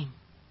look at him,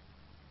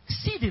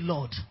 see the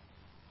Lord.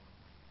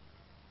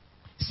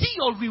 See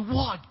your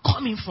reward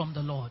coming from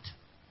the Lord.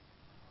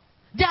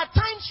 There are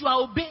times you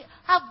are obeying.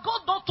 Have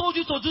God not told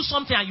you to do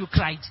something and you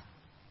cried?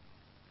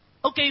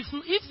 Okay,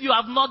 if you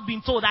have not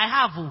been told, I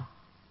have.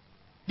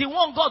 The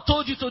one God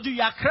told you to do,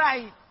 you are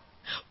crying.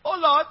 Oh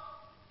Lord.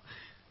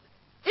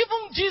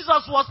 Even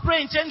Jesus was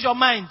praying, change your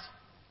mind.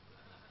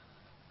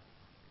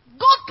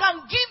 God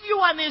can give you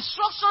an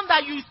instruction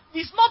that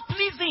is not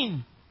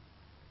pleasing.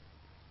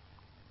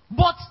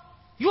 But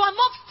you are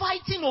not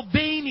fighting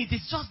obeying it.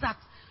 It's just that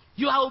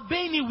you are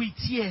obeying it with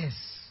tears.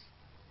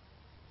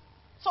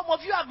 Some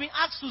of you have been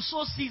asked to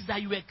sow seeds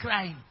that you were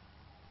crying.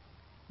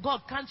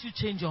 God, can't you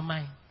change your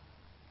mind?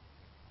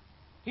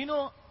 When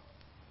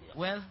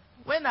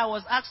I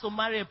was asked to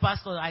marry a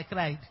pastor, I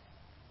cried.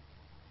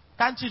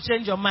 Can't you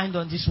change your mind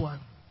on this one?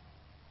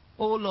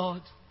 Oh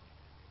Lord.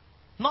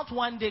 Not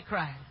one day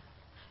cry.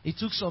 It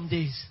took some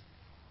days.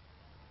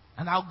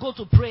 And I'll go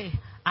to pray.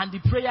 And the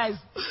prayer is,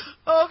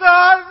 oh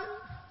God.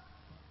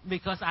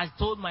 Because I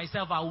told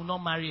myself I will not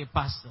marry a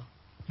pastor.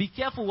 Be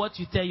careful what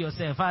you tell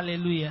yourself.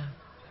 Hallelujah.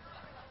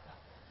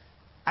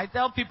 I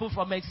tell people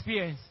from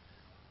experience.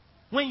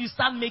 When you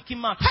start making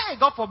mouth, hey,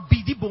 God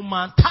forbid,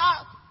 man.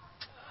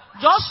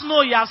 Just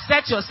know you have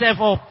set yourself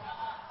up.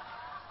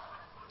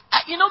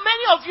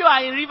 Many of you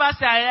are in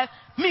Riverside.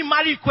 Me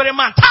marry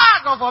Ikwereman.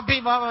 God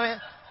forbid.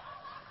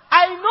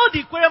 I know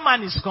the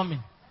Ikwereman is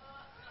coming.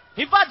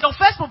 In fact, your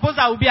first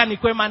proposal will be an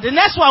Ikwereman. The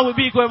next one will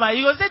be Ikwereman.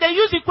 You will say, they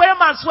use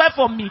Ikwereman swear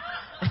for me.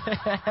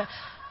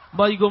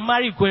 But you go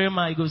marry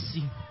Ikwereman, you go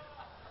see.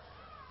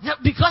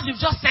 Because you've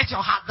just set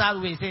your heart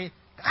that way. Say,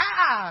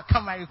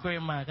 come marry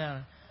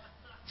Ikwereman.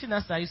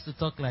 Chinasa used to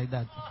talk like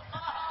that.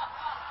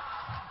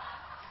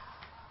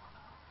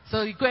 So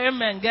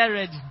Ikwereman, get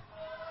ready.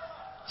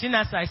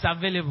 Chinasa is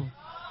available.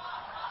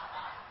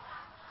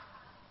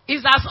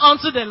 It's as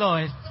unto the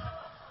Lord.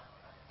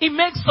 It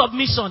makes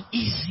submission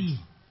easy.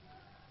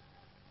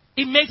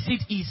 It makes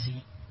it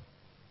easy.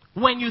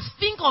 When you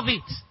think of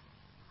it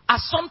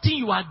as something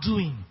you are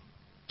doing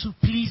to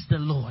please the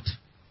Lord,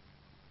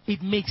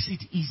 it makes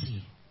it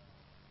easy.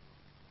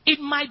 It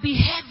might be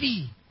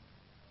heavy,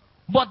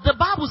 but the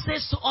Bible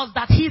says to us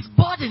that his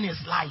burden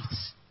is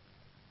light.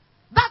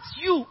 That's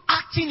you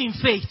acting in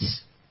faith.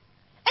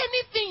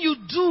 Anything you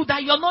do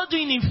that you're not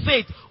doing in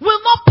faith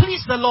will not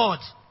please the Lord.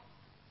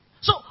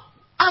 So,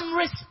 I'm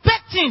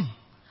respecting.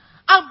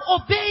 I'm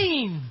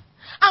obeying.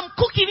 I'm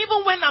cooking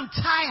even when I'm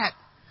tired.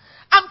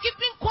 I'm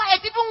keeping quiet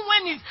even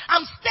when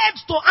I'm scared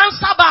to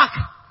answer back.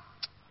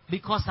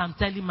 Because I'm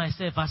telling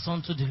myself as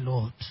unto the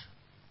Lord.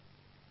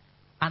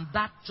 And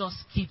that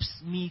just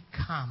keeps me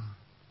calm.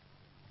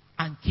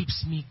 And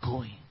keeps me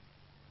going.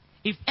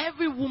 If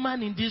every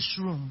woman in this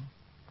room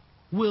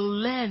will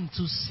learn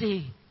to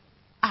say,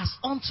 as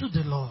unto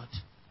the Lord,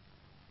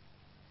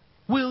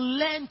 will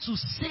learn to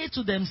say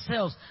to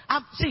themselves,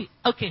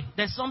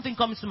 there's something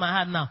coming to my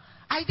heart now.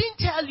 I didn't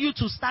tell you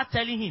to start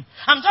telling him.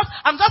 I'm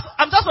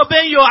just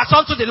obeying you as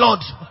unto the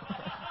Lord.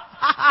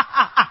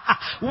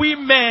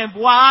 Women,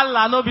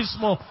 voila, no be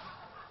small.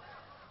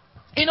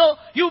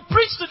 You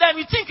preach to them,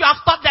 you think you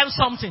have taught them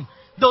something.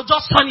 They'll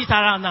just turn it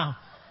around now.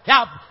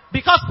 Yeah,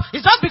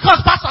 it's just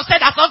because pastor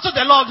said as unto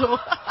the Lord.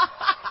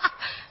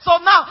 So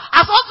now,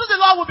 as unto the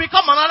Lord will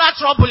become another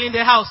trouble in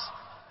the house.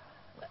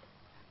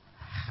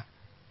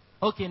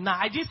 Okay, now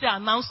I didn't say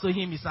announce to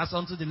him is as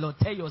unto the Lord.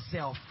 Tell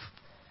yourself.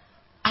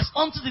 As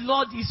unto the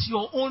Lord is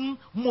your own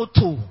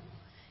motto.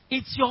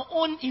 It's your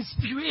own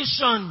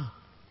inspiration.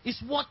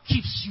 It's what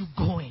keeps you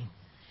going.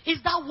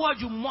 It's that word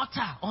you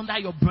mutter under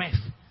your breath.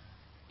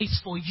 It's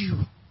for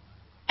you.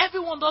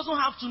 Everyone doesn't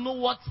have to know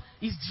what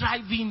is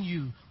driving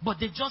you, but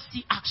they just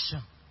see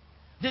action.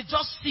 They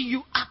just see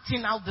you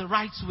acting out the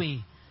right way.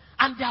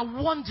 And they are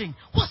wondering,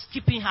 what's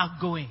keeping her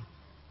going?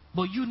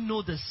 But you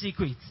know the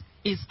secret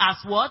is as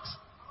what?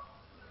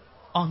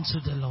 Unto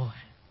the Lord.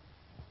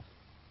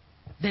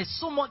 There's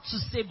so much to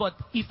say, but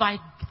if I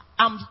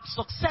am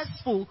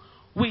successful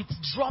with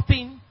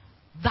dropping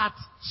that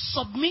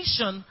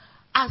submission,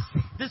 as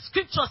the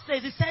scripture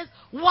says, it says,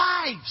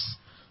 wives,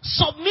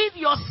 submit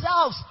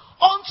yourselves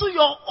unto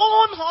your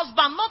own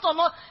husband, not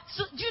another.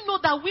 So do you know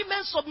that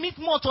women submit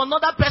more to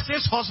another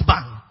person's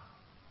husband?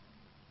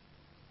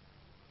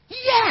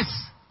 Yes.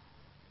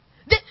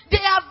 They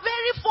are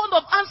very fond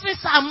of answering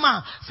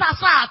Sama,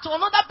 Sasa to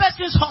another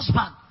person's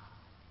husband.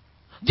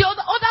 The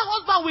other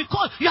husband will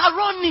call, you are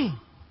running.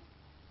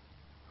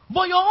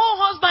 But your own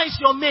husband is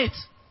your mate.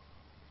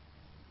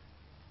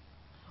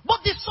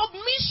 But the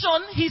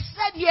submission, he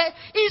said here,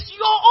 is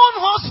your own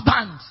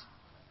husband.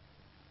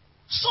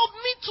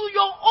 Submit to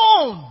your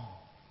own.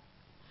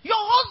 Your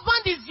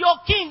husband is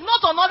your king, not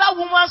another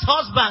woman's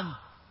husband.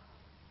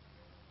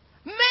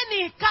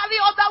 Many carry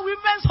other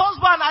women's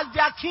husband as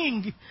their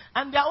king,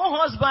 and their own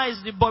husband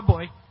is the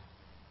boy.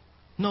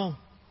 No.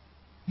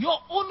 Your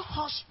own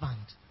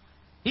husband.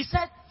 He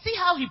said, see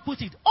how he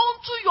put it,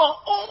 unto your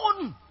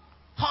own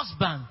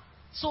husband.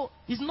 So,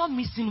 he's not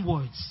missing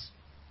words.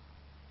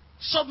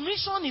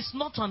 Submission is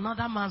not to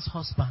another man's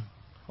husband,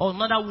 or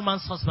another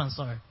woman's husband,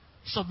 sorry.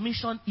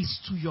 Submission is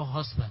to your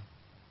husband.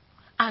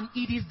 And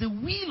it is the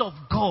will of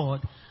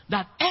God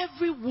that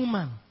every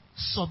woman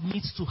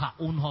submits to her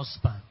own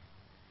husband.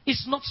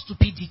 It's not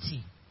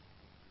stupidity.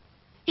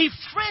 If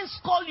friends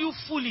call you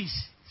foolish,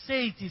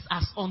 say it is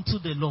as unto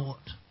the Lord.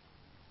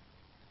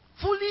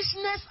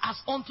 Foolishness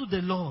as unto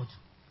the Lord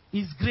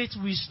is great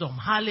wisdom.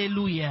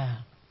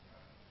 Hallelujah.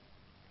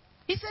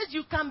 He says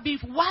you can be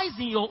wise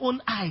in your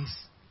own eyes,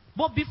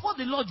 but before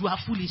the Lord you are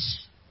foolish.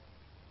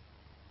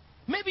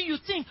 Maybe you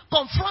think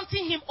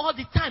confronting him all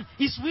the time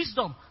is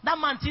wisdom. That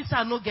man thinks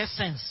I no get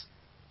sense.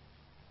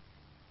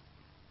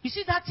 You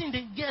see that thing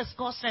the girls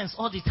call sense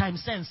all the time.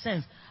 Sense.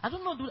 I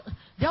don't know.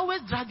 They're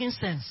always dragging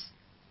sense.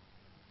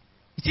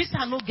 Things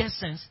I no get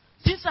sense.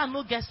 Things I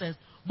no get sense.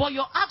 But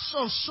your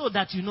actions show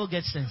that you no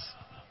get sense.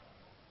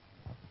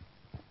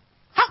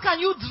 How can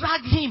you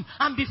drag him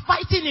and be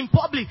fighting in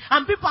public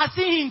and people are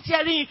seeing him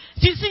tearing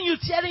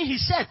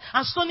his shirt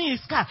and stoning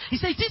his car? He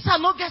said, "This I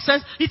no get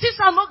sense. It is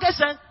I no get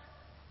sense."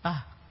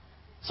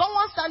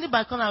 Someone standing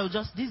by corner will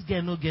just, this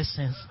girl no get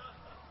sense.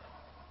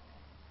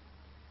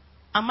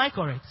 Am I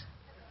correct?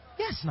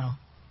 Yes, now.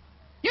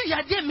 You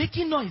are there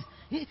making noise.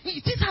 It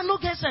is I no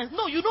get sense.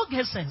 No, you don't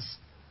get sense.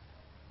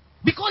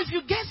 Because if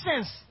you get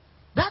sense,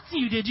 that thing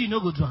you did, you no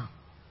go do.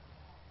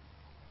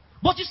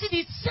 But you see,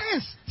 the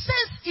sense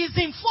is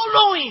in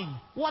following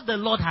what the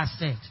Lord has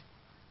said.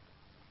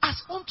 As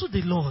unto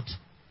the Lord.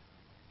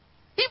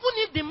 Even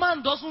if the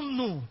man doesn't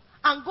know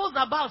and goes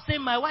about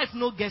saying, my wife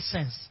no get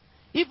sense,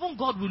 even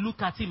God will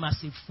look at him as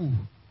a fool.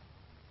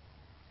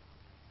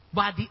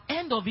 But at the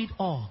end of it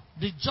all,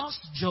 the just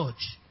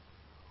judge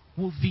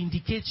will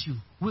vindicate you,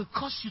 will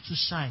cause you to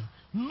shine.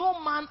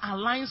 No man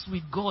aligns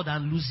with God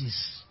and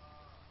loses.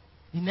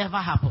 It never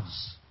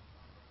happens.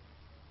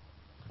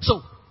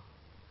 So,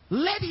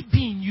 let it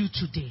be in you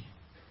today.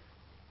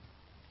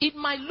 It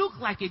might look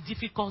like a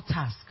difficult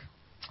task,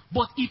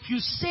 but if you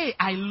say,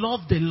 I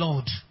love the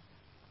Lord,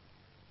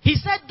 he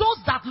said, those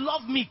that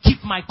love me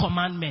keep my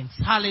commandments.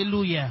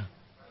 Hallelujah.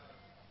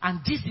 And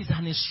this is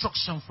an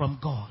instruction from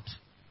God.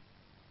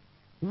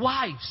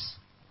 Wives,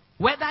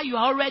 whether you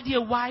are already a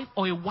wife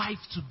or a wife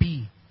to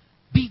be,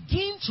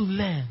 begin to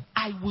learn,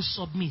 I will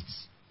submit.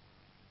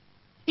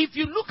 If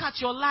you look at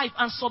your life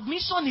and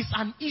submission is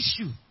an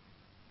issue,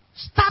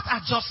 start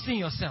adjusting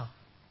yourself.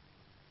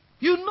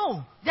 You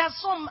know, there's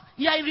some,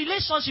 you are in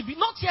relationship,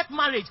 not yet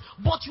married,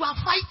 but you are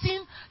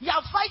fighting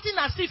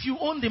as if you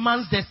own the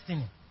man's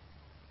destiny.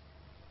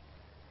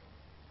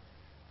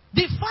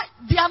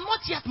 They are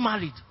not yet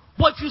married,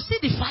 but you see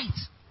the fight.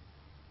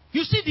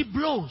 You see the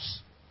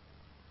blows.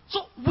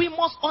 So we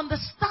must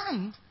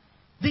understand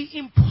the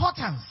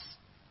importance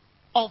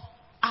of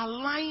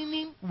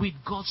aligning with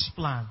God's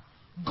plan.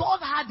 God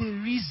had a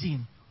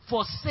reason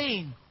for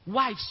saying,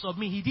 wife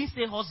submit. He didn't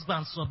say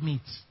husband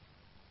submit.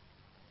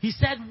 He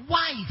said,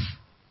 wife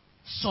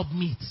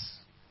submit.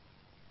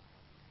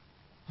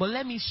 But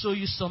let me show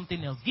you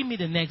something else. Give me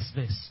the next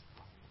verse.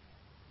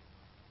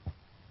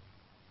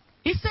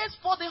 He says,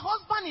 for the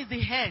husband is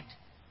the head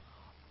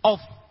of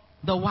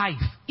the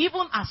wife,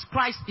 even as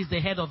Christ is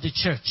the head of the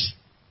church.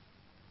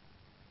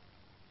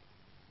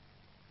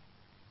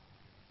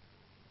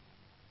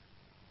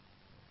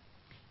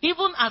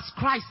 Even as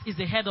Christ is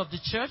the head of the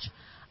church,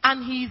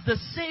 and he is the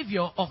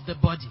savior of the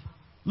body.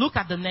 Look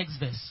at the next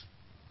verse.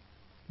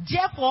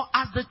 Therefore,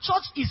 as the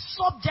church is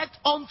subject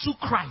unto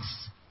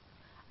Christ,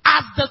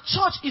 as the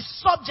church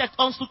is subject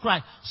unto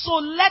Christ, so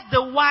let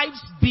the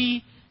wives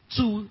be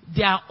to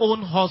their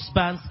own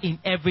husbands in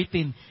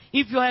everything.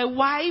 If you're a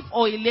wife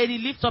or a lady,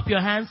 lift up your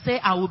hand, say,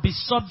 I will be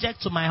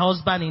subject to my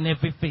husband in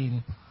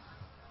everything.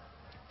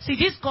 See,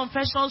 these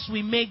confessions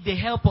we make, they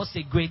help us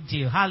a great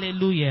deal.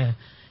 Hallelujah.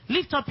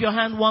 Lift up your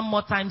hand one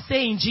more time.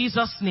 Say, in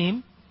Jesus'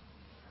 name,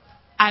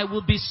 I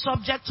will be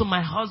subject to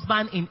my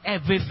husband in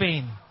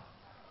everything.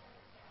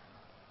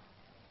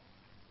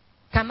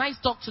 Can I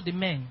talk to the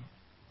men?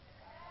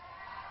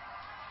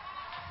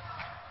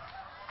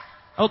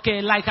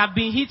 Okay, like I've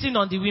been hitting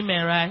on the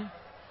women, right?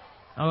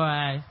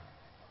 Alright.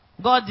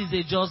 God is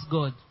a just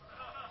God.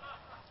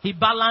 He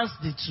balanced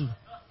the two.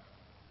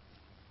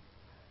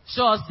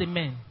 Show us the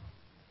men.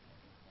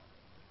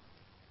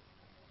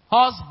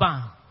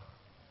 Husband.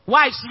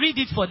 Wives, read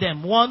it for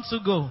them. 1 to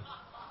go.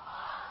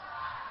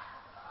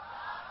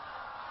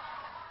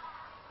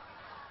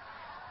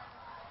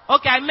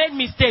 Okay, I made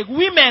mistake.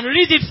 Women,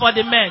 read it for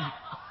the men.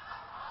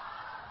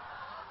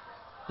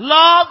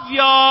 Love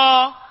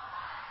your...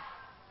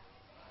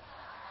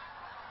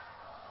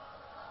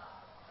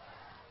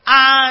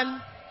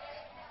 And...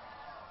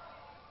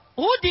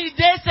 Who did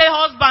they say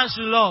husbands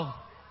should love?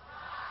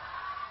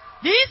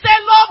 Did he say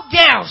love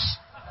girls?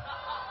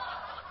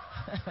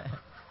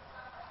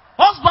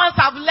 Husbands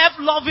have left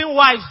loving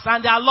wives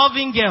and they are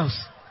loving girls.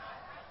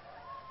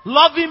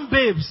 Loving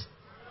babes.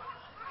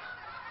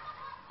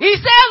 He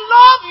said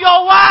love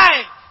your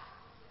wife,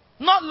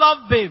 not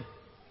love babe.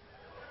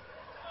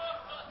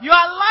 You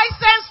are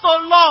licensed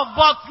to love,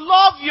 but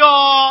love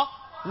your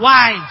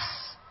wives.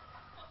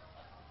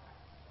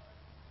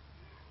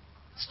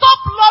 Stop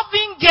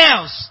loving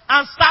girls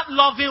and start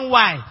loving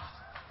wives.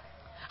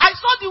 I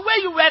saw the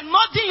way you were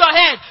nodding your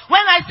head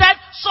when I said,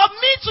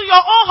 submit to your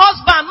own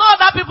husband,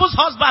 not other people's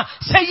husband.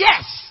 Say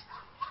yes.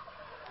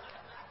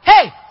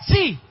 Hey,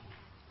 see,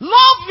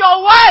 love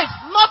your wife,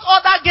 not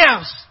other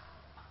girls.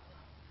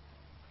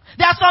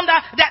 There are some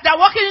that they're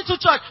walking into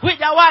church with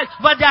their wife,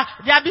 but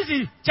they are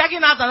busy checking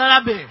out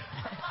another babe.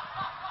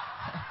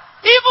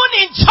 Even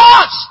in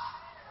church.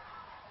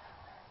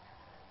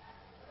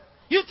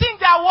 You think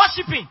they are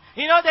worshiping.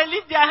 You know, they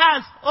lift their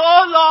hands.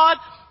 Oh Lord.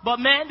 But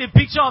man, the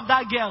picture of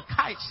that girl,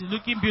 Kai, she's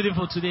looking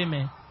beautiful today,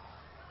 man.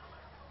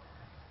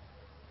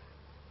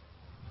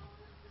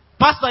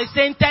 Pastor is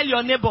saying, tell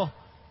your neighbor.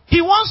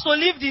 He wants to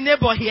leave the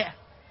neighbor here.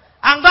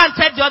 And go and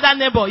tell the other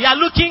neighbor, you are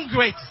looking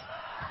great.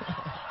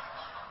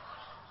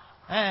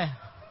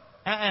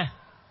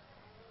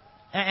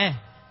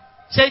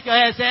 Shake your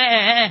head,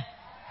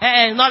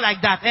 say, not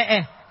like that.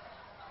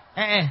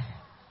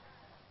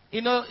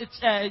 You know, it's,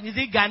 is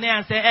it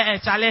Ghanaian say,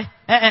 Charlie?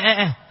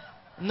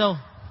 No.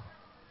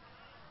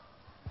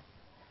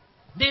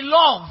 The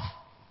love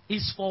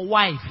is for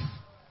wife.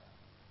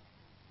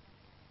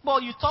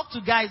 But you talk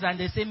to guys and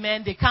they say,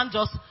 man, they can't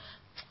just,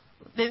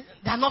 they're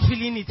not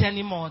feeling it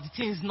anymore. The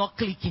thing is not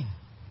clicking.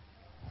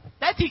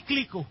 Let it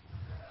click. Oh.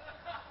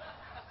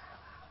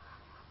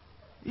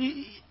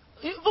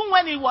 Even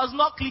when it was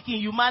not clicking,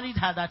 you married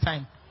her that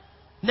time.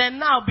 Then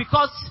now,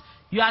 because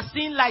you are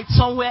seeing light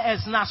somewhere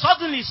else now,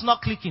 suddenly it's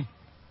not clicking.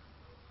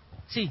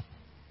 See,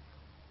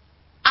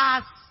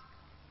 as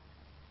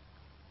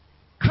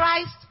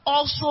Christ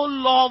also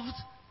loved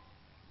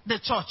the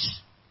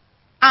church.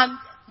 And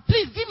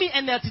please give me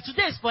NLT.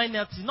 Today is for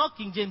NLT, not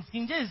King James.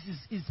 King James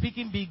is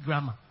speaking big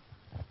grammar.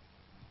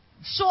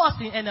 Show us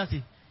in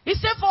NLT. He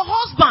said for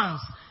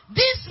husbands,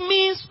 this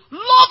means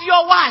love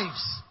your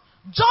wives.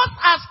 Just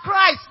as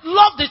Christ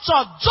loved the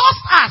church.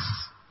 Just as.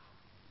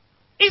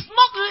 It's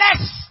not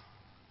less.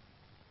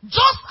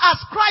 Just as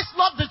Christ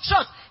loved the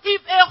church.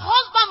 If a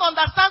husband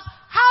understands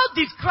how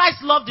did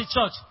Christ love the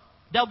church,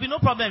 there will be no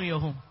problem in your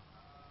home.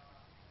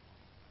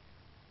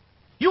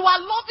 You are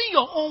loving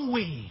your own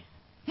way.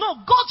 No,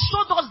 God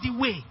showed us the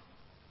way.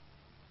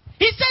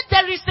 He said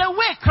there is a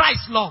way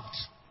Christ loved.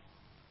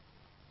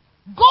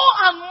 Go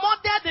and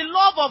model the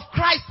love of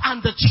Christ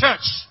and the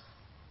church.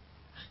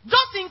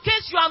 Just in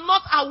case you are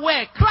not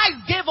aware,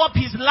 Christ gave up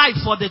his life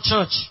for the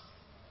church.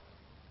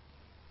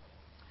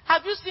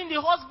 Have you seen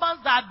the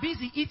husbands that are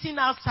busy eating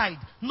outside?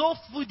 No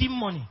feeding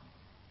money.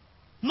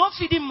 No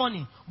feeding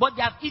money. But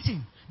they have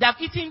eaten. They have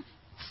eaten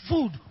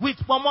food with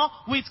pomo,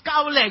 with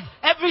cow leg,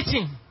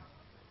 everything.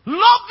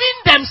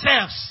 Loving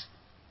themselves.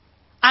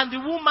 And the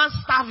woman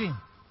starving.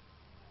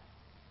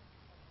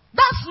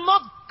 That's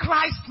not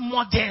Christ's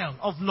model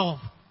of love.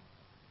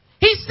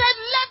 He said,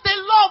 let the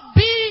love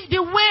be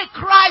the way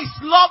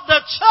Christ loved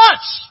the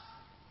church.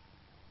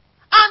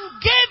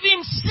 And gave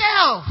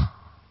himself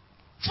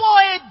for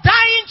a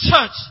dying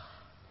church.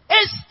 A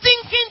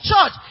stinking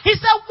church. He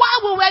said, while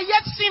we were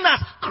yet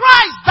sinners,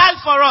 Christ died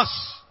for us.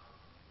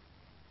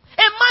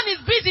 A man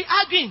is busy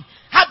arguing.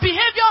 Her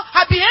behavior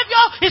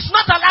is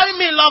not allowing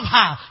me to love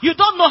her. You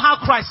don't know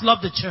how Christ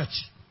loved the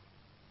church.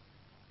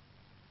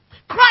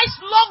 Christ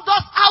loved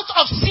us out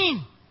of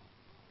sin.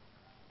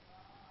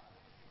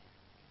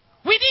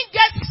 We didn't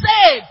get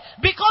saved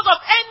because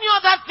of any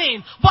other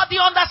thing, but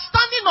the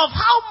understanding of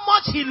how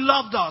much he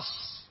loved us.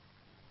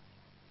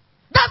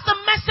 That's the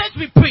message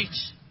we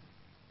preach.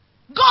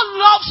 God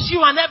loves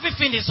you and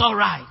everything is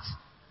alright.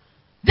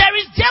 There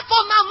is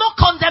therefore now no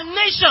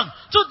condemnation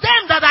to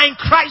them that are in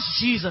Christ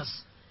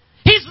Jesus.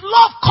 His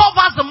love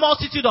covers the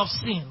multitude of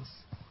sins.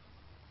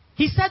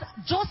 He said,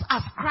 just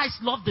as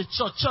Christ loved the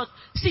church.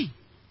 See,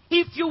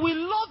 if you will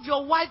love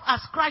your wife as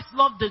Christ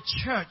loved the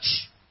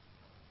church,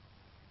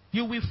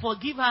 you will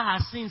forgive her her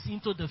sins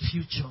into the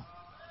future.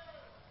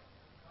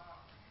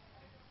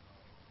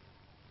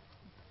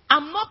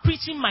 I'm not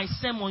preaching my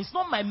sermon. It's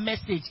not my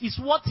message. It's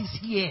what is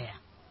here.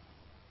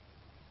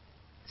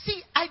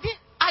 See, I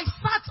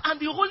sat and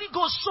the Holy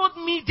Ghost showed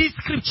me this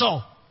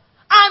scripture.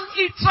 And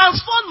it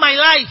transformed my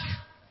life.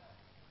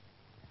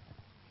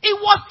 It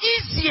was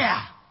easier.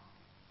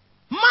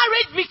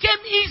 Marriage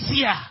became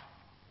easier.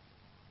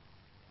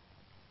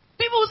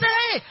 People say,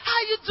 hey, how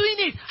are you doing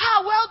it?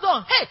 How well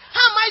done. Hey,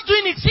 how am I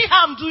doing it? See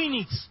how I'm doing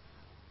it.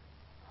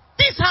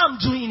 This is how I'm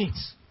doing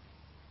it.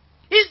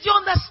 It's the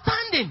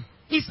understanding.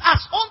 It's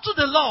as unto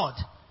the Lord.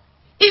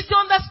 It's the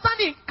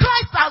understanding.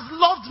 Christ has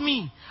loved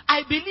me.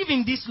 I believe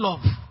in this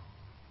love.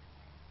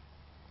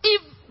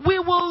 If we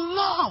will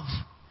love,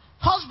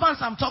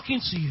 husbands, I'm talking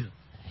to you.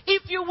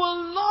 If you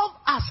will love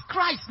as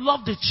Christ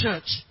loved the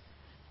church,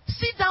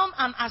 sit down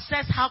and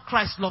assess how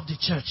Christ loved the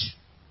church.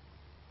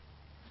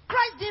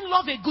 Christ didn't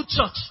love a good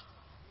church.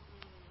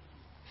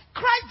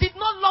 Christ did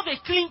not love a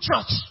clean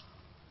church.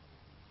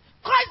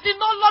 Christ did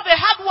not love a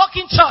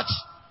hard-working church.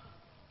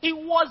 It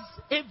was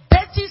a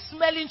dirty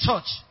smelling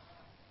church.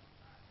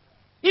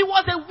 It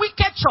was a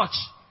wicked church.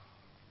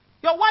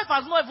 Your wife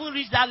has not even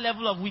reached that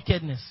level of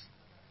wickedness.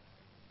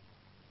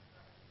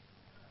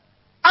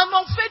 An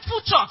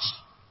unfaithful church.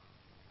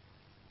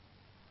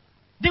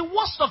 The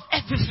worst of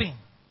everything.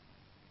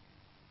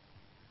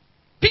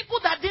 People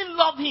that didn't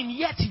love him,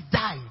 yet he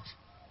died.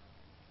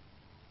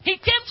 He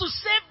came to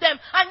save them,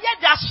 and yet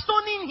they are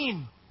stoning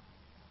him.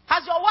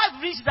 Has your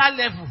wife reached that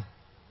level?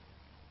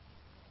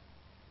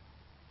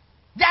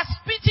 They are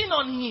spitting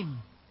on him.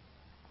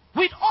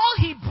 With all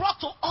he brought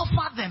to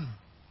offer them,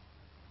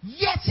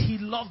 yet he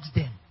loved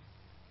them.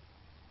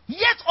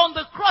 Yet on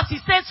the cross he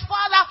says,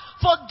 Father,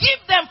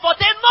 forgive them, for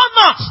they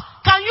know not.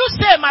 Can you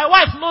say, my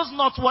wife knows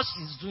not what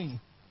she's doing?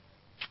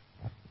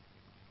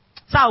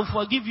 So I will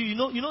forgive you.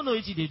 You don't know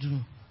what they do.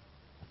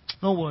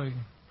 Don't worry.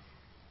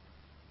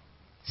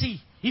 See,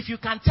 if you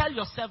can tell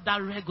yourself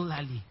that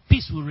regularly,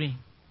 peace will reign.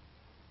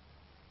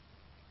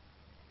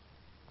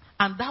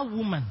 And that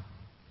woman,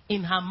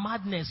 in her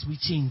madness, will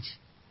change.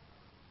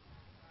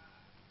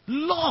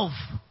 Love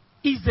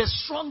is the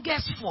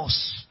strongest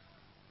force.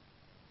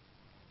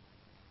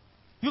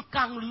 You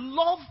can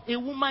love a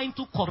woman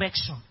into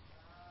correction.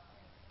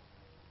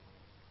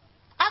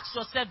 Ask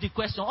yourself the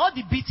question, all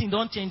the beating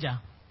don't change her.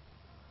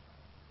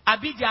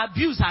 Abi, the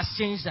abuse has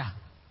changed her.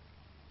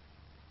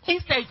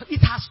 Instead, it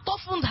has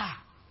toughened her.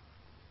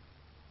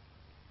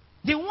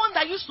 The one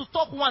that used to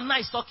talk one, now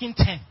is talking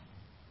 10.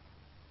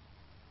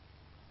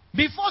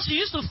 Before she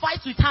used to fight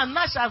with her,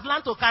 now she has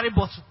learned to carry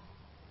bottle.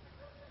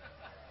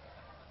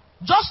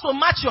 Just to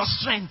match your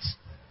strength.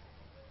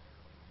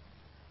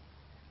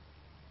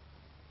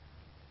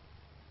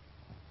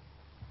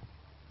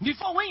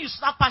 Before, when you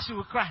slap her, she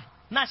will cry.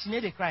 Now she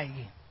need to cry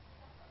again.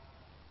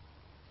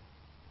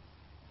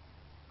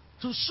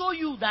 To show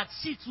you that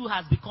she too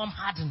has become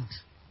hardened.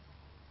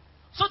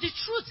 So the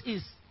truth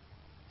is,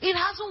 it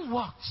hasn't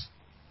worked.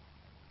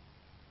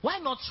 Why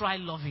not try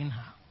loving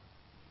her?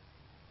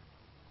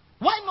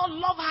 Why not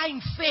love her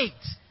in faith?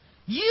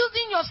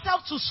 Yielding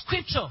yourself to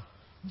scripture.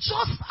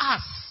 Just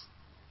as.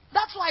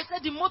 That's why I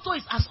said the motto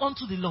is as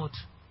unto the Lord.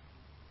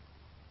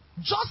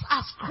 Just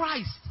as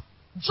Christ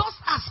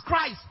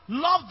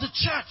loved the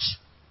church.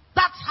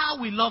 That's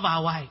how we love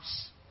our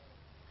wives.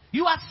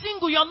 You are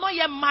single, you're not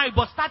yet married,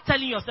 but start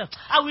telling yourself,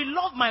 I will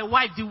love my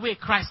wife the way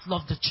Christ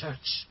loved the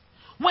church.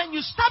 When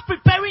you start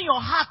preparing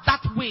your heart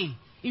that way,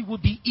 it will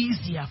be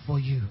easier for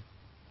you.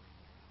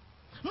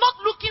 Not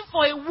looking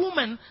for a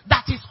woman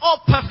that is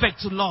all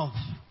perfect to love.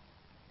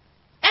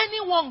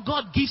 Anyone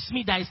God gives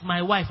me that is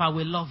my wife, I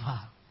will love her.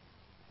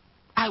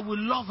 I will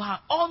love her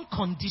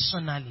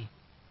unconditionally.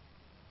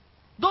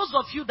 Those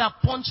of you that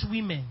punch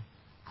women,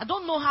 I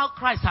don't know how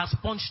Christ has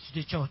punched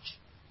the church.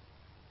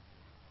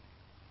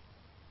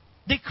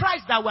 The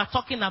Christ that we're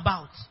talking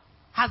about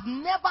has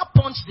never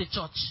punched the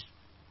church.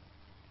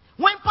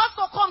 When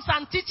pastor comes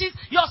and teaches,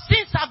 your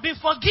sins have been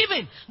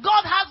forgiven.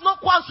 God has no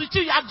qualms with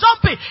you. You are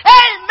jumping.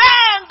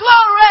 Amen.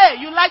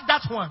 Glory. You like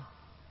that one.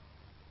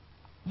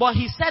 But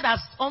he said as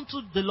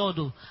unto the Lord.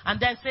 And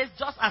then says,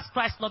 just as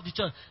Christ loved the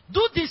church.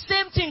 Do the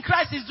same thing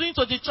Christ is doing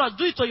to the church.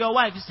 Do it to your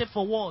wife. He said,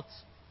 for what?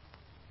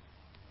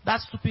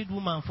 That stupid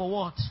woman, for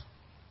what?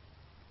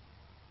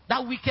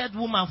 That wicked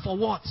woman, for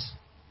what?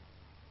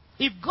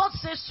 If God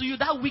says to you,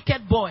 that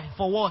wicked boy,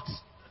 for what?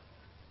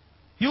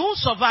 You won't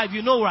survive,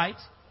 you know, right?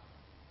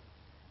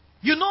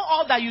 You know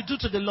all that you do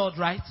to the Lord,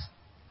 right?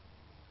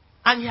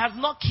 And he has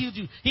not killed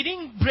you. He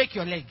didn't break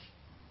your leg.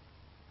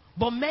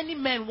 But many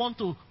men want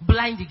to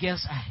blind the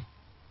girl's eye.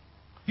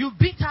 You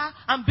beat her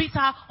and beat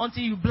her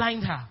until you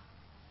blind her.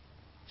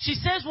 She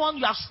says one,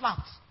 you have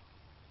slapped.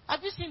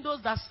 Have you seen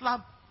those that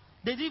slap?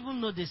 They didn't even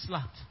know they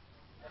slapped.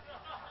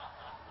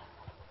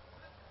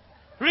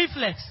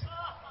 Reflex.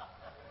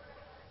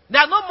 They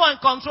are no more in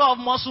control of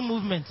muscle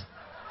movement.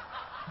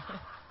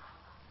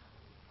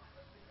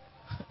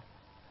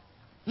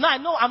 No, I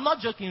know, I'm not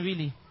joking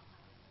really.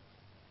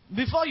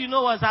 Before you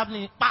know what's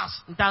happening, pass,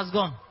 it has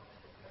gone.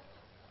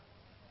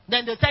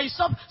 Then they tell you,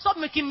 stop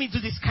making me do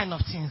this kind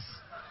of things.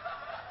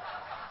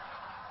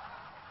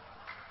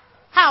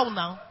 How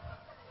now?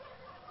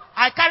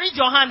 I carried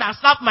your hand and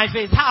slapped my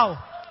face.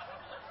 How?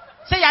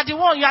 Say you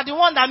are the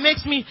one that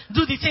makes me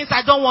do the things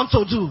I don't want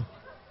to do.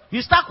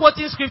 You start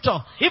quoting scripture.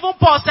 Even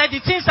Paul said the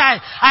things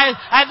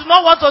I do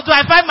not want to do,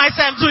 I find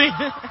myself doing.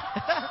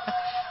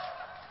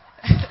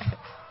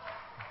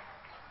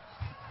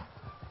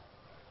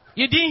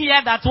 You didn't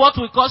hear that what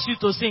will cause you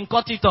to sin,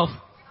 cut it off.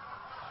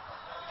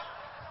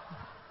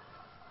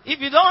 If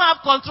you don't have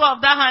control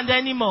of that hand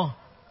anymore,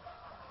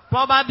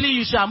 probably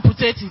you should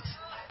amputate it.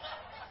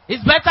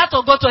 It's better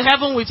to go to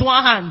heaven with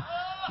one hand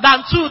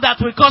than two that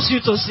will cause you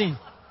to sin.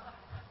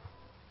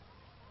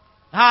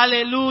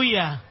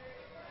 Hallelujah.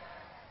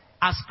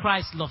 As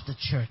Christ loved the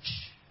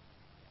church.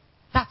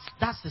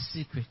 That's the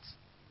secret.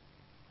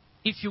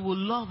 If you will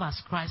love as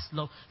Christ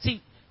loved.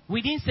 See,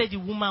 we didn't say the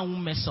woman will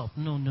mess up.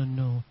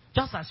 No.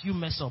 Just as you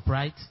mess up,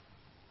 right?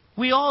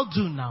 We all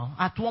do now.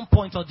 At one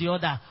point or the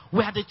other.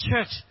 We are the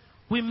church.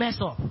 We mess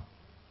up.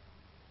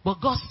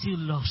 But God still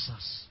loves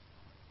us.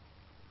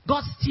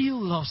 God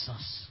still loves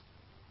us.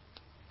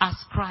 As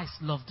Christ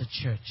loved the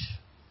church.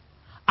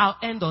 I'll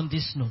end on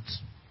this note.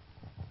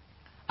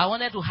 I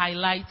wanted to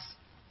highlight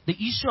the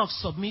issue of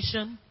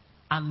submission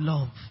and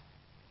love.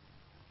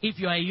 If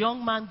you are a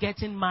young man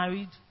getting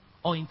married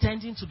or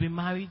intending to be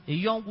married, a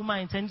young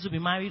woman intending to be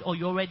married, or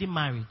you're already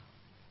married,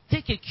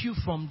 take a cue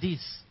from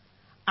this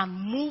and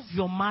move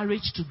your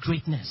marriage to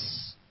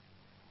greatness.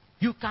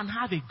 You can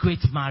have a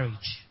great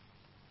marriage.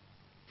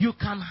 You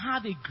can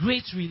have a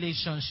great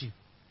relationship.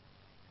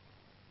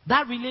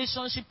 That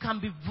relationship can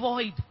be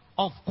void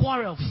of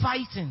quarrel,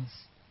 fightings.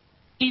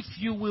 If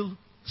you will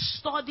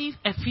study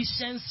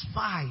Ephesians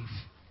 5,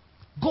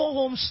 go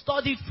home,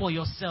 study for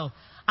yourself,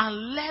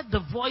 and let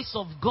the voice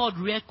of God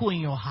re-echo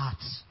in your heart.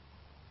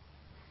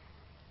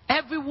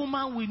 Every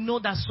woman will know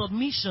that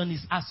submission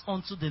is as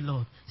unto the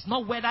Lord. It's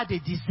not whether they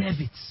deserve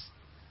it.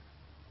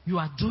 You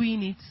are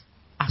doing it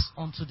as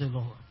unto the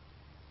Lord.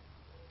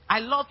 I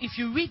love, if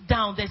you read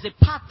down, there's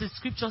a part the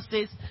scripture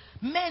says,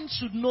 men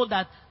should know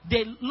that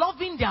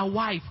loving their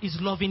wife is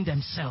loving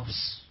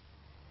themselves.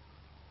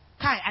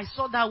 Kai, I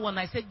saw that one.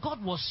 I said,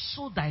 God was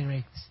so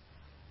direct.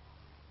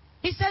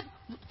 He said,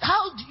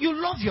 how do you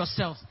love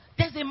yourself?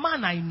 There's a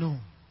man I know.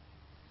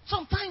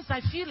 Sometimes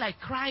I feel like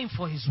crying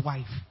for his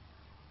wife.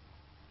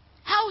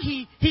 How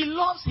he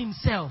loves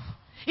himself.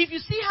 If you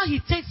see how he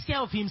takes care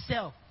of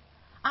himself,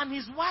 and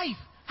his wife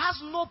has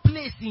no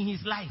place in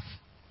his life.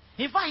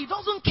 In fact, he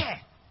doesn't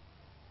care.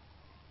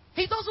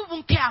 He doesn't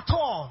even care at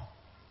all.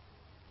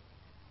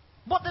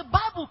 But the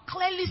Bible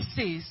clearly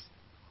says,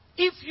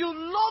 if you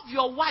love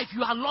your wife,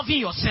 you are loving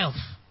yourself.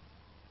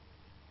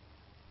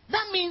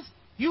 That means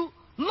you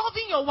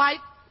loving your wife,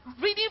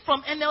 reading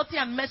from NLT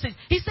and Message,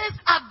 he says,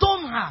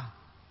 adorn her.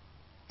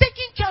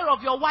 Taking care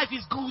of your wife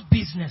is good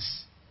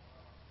business.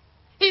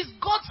 It's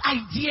God's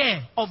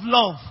idea of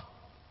love.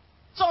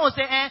 Someone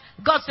say,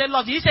 God said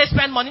love. Did he say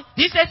spend money?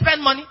 Did he say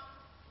spend money?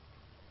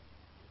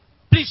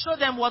 Please show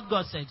them what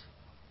God said.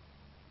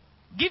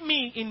 Give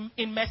me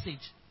in Message.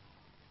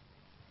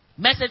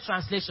 Message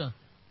translation.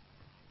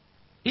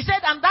 He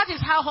said, and that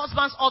is how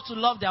husbands ought to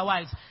love their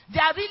wives. They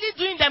are really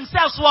doing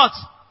themselves what?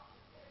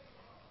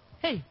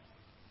 Hey,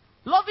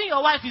 loving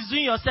your wife is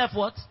doing yourself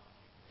what?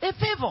 A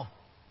favor.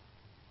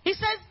 He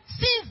said,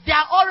 since they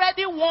are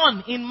already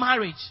one in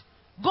marriage,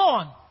 go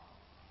on.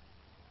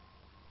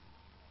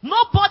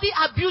 Nobody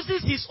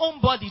abuses his own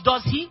body,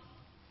 does he?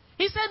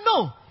 He said,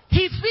 no.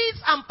 He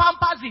feeds and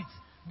pampers it.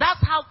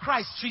 That's how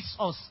Christ treats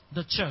us,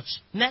 the church.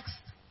 Next.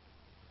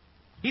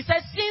 He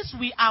said, since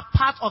we are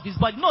part of his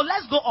body. No,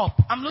 let's go up.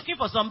 I'm looking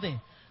for something.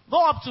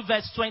 Go up to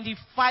verse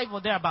 25 or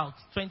thereabout.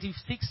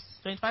 26,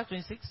 25,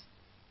 26.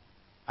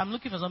 I'm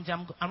looking for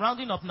something. I'm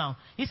rounding up now.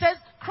 He says,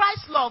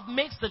 Christ's love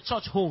makes the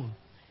church whole.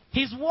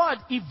 His word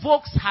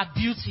evokes her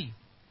beauty.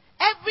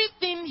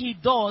 Everything he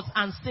does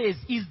and says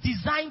is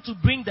designed to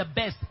bring the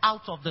best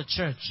out of the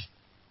church.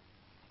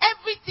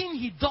 Everything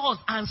he does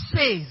and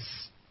says.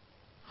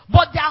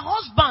 But there are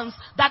husbands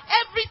that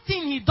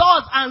everything he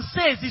does and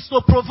says is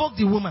to provoke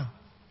the woman.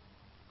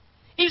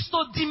 Is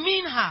to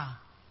demean her.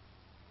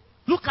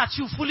 Look at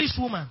you, foolish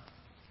woman.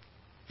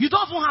 You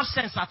don't even have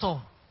sense at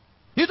all.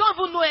 You don't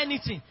even know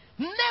anything.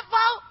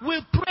 Never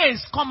will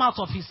praise come out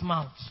of his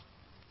mouth.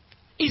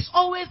 It's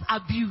always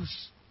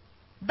abuse.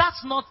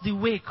 That's not the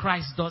way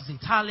Christ does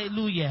it.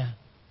 Hallelujah.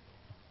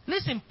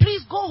 Listen,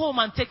 please go home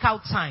and take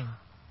out time.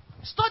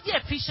 Study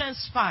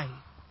Ephesians 5.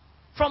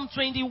 From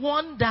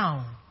 21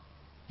 down.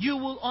 You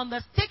will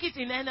understand. Take it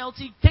in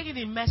NLT, take it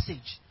in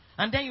Message.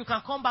 And then you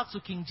can come back to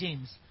King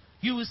James.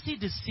 You will see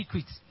the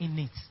secret in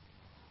it.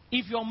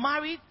 If you're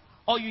married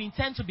or you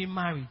intend to be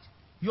married,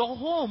 your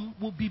home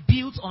will be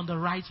built on the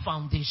right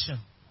foundation.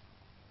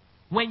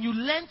 When you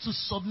learn to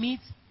submit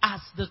as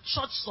the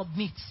church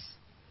submits,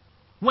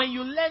 when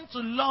you learn to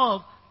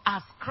love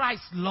as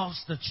Christ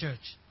loves the church,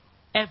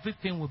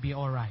 everything will be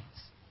all right.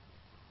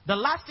 The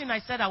last thing I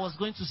said I was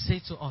going to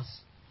say to us,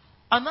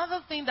 another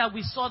thing that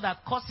we saw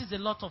that causes a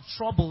lot of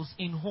troubles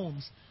in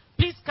homes.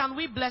 Please, can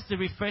we bless the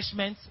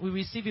refreshments? We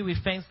receive it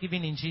with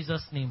thanksgiving in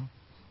Jesus' name.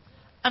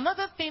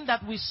 Another thing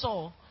that we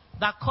saw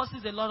that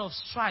causes a lot of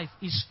strife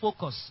is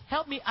focus.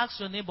 Help me ask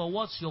your neighbor,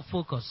 what's your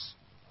focus?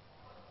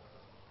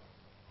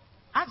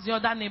 Ask the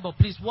other neighbor,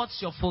 please, what's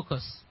your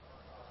focus?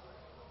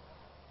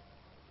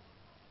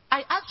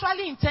 I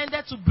actually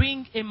intended to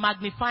bring a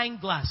magnifying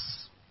glass.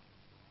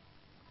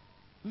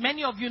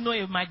 Many of you know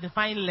a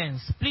magnifying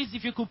lens. Please,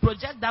 if you could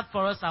project that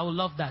for us, I would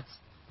love that.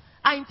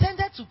 I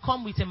intended to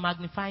come with a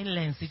magnifying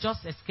lens. It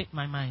just escaped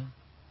my mind.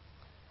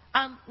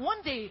 And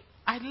one day,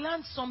 I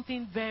learned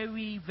something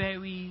very,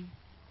 very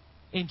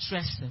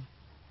interesting.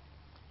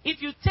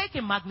 If you take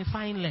a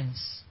magnifying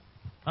lens,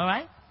 all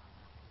right?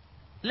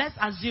 Let's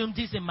assume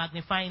this is a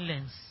magnifying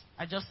lens.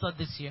 I just saw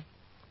this here.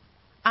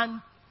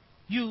 And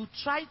you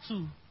try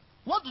to,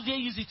 what do they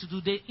use it to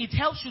do? It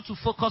helps you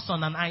to focus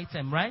on an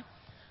item, right?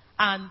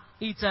 And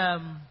it,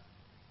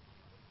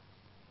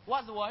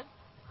 what's the word?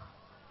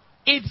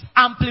 It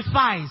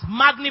amplifies,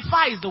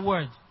 magnifies the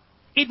word.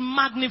 It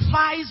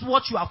magnifies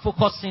what you are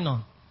focusing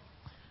on.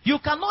 You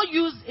cannot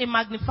use a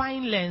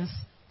magnifying lens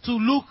to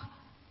look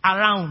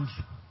around.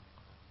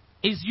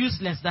 It's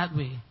useless that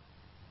way.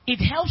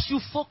 It helps you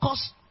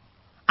focus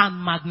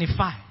and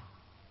magnify.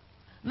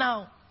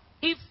 Now,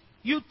 if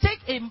you take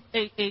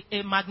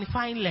a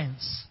magnifying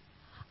lens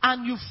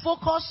and you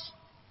focus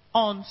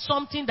on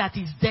something that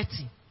is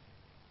dirty,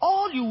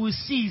 all you will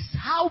see is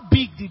how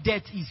big the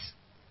dirt is.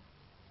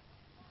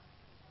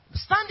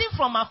 Standing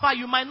from afar,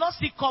 you might not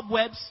see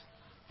cobwebs,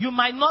 you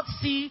might not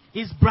see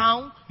it's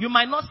brown, you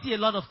might not see a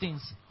lot of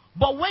things.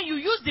 But when you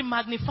use the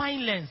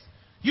magnifying lens,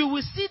 you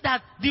will see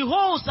that the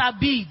holes are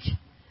big.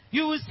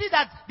 You will see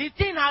that the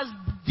thing has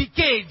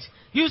decayed.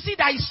 You see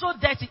that it's so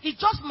dirty. It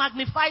just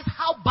magnifies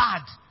how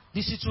bad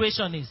the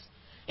situation is.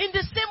 In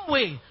the same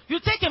way, you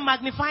take a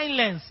magnifying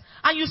lens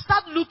and you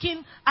start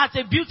looking at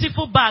a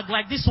beautiful bag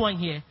like this one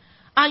here,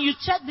 and you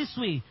check this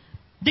way.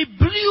 The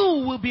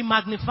blue will be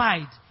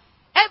magnified.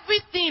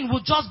 Everything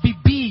will just be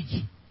big.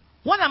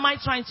 What am I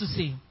trying to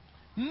say?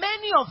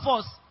 Many of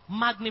us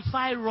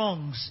magnify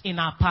wrongs in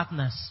our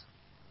partners.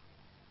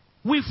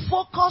 We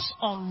focus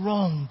on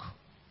wrong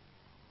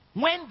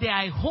when there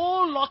are a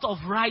whole lot of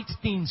right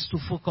things to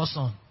focus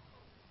on.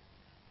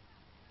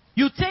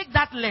 You take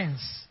that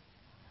lens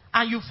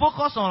and you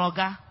focus on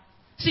Oga.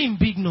 See him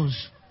big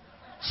nose.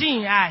 See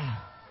him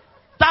eye.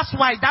 That's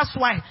why.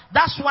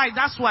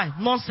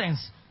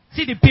 Nonsense.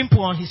 See the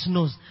pimple on his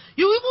nose.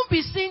 You even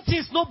be seeing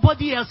things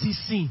nobody else is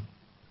seeing.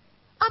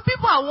 And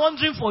people are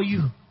wondering for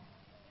you.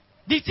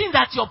 They think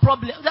that your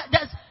problem,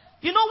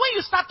 you know, when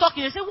you start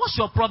talking, they say, what's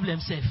your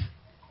problem, Seth?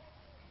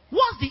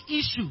 What's the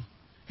issue?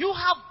 You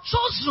have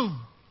chosen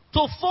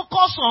to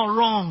focus on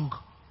wrong.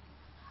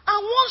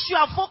 And once you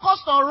are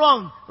focused on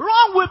wrong,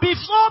 wrong will be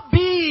so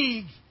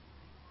big.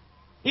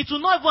 It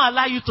will not even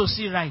allow you to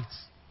see right.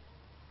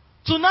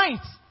 Tonight,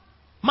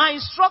 my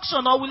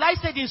instruction, or will I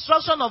say the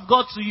instruction of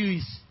God to you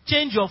is,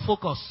 change your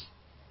focus.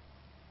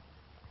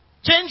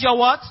 Change your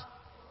what?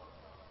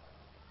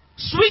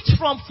 Switch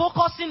from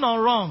focusing on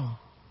wrong.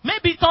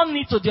 Maybe turn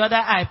it to the other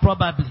eye,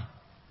 probably.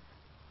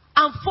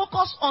 And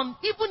focus on,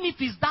 even if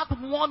it's that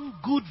one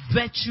good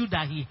virtue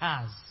that he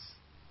has.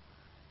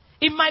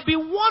 It might be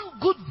one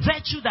good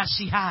virtue that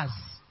she has.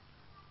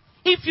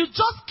 If you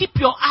just keep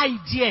your eye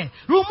there,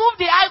 remove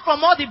the eye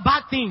from all the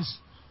bad things,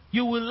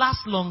 you will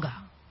last longer.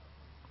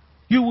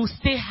 You will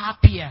stay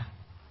happier.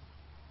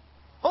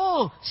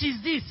 Oh,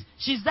 she's this,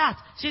 she's that,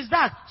 she's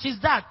that, she's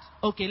that.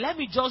 Okay, let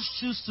me just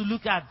choose to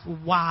look at,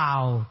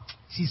 wow,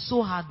 she's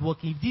so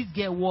hardworking. If this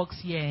girl works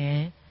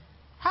here,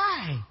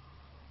 hi.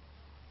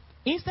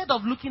 Instead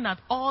of looking at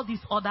all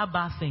these other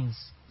bad things,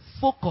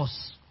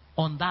 focus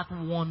on that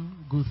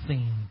one good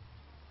thing.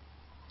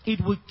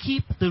 It will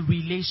keep the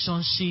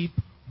relationship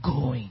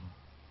going.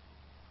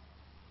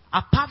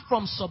 Apart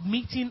from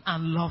submitting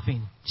and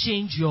loving,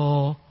 change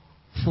your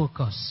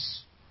focus.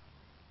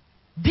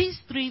 These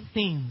three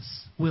things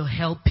will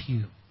help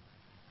you.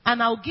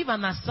 And I'll give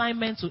an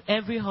assignment to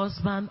every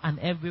husband and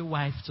every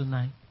wife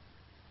tonight.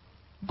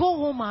 Go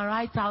home and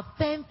write out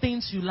 10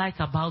 things you like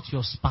about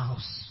your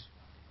spouse.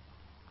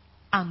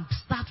 And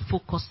start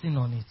focusing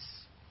on it.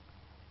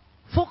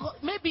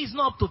 Maybe it's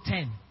not up to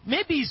 10.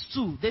 Maybe it's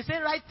 2. They say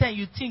write 10,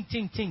 you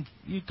think.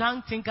 You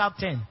can't think out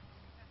 10.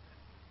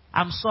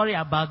 I'm sorry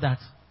about that.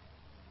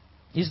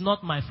 It's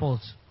not my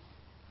fault.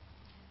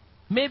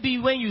 Maybe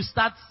when you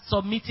start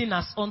submitting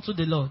as unto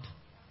the Lord,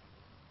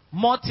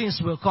 more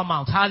things will come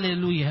out.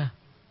 Hallelujah.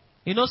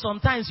 You know,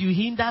 sometimes you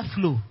hinder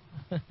flow.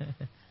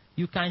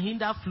 You can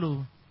hinder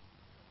flow.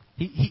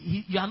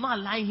 You are not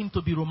allowing him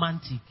to be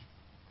romantic.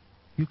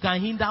 You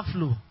can hinder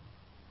flow.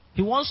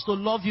 He wants to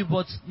love you,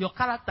 but your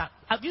character.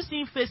 Have you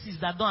seen faces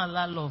that don't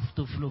allow love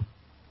to flow?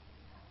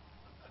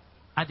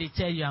 I dey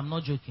tell you, I'm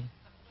not joking.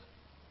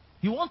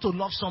 You want to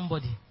love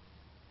somebody.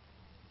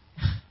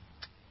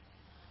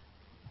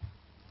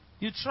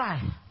 You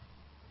try.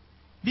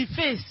 The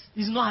face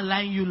is not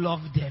allowing you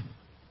love them.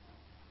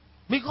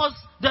 Because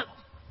the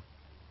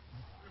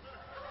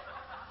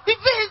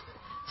face,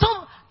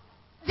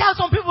 there are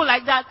some people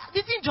like that.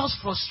 The thing just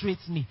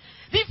frustrates me.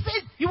 The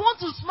face, you want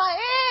to smile,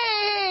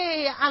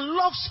 hey, and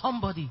love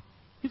somebody.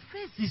 The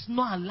face is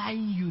not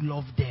allowing you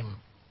love them.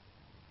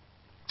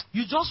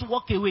 You just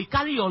walk away,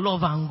 carry your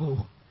love and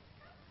go.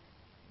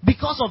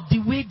 Because of the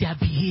way they are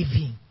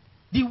behaving.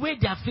 The way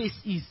their face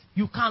is,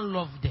 you can't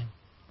love them.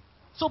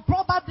 So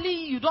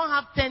probably you don't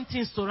have 10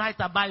 things to write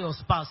about your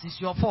spouse. It's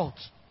your fault.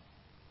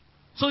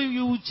 So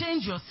you will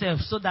change yourself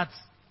so that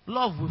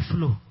love will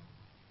flow.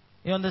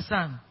 You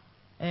understand?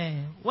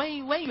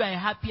 When you are a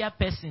happier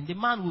person, the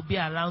man will be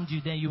around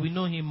you, then you will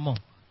know him more.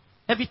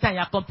 Every time you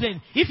are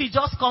complaining, if he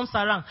just comes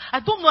around, I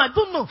don't know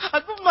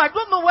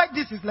why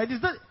this is like this.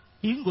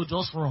 He will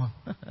just run.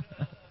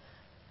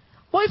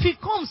 But if he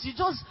comes, you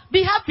just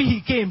be happy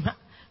he came.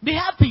 Be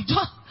happy.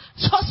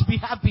 Just be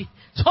happy.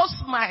 Just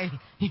smile.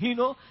 You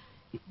know,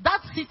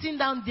 that sitting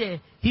down there,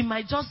 he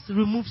might just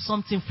remove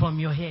something from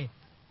your hair.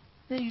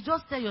 Then you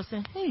just tell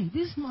yourself, hey,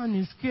 this man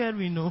is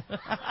scary, no?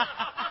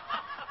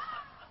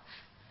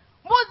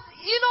 But,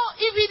 you know,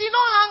 if he did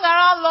not hang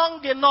around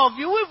long enough,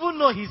 you will even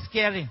know he's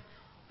caring.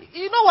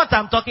 You know what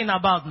I'm talking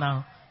about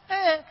now?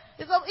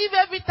 If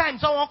every time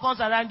someone comes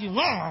around you,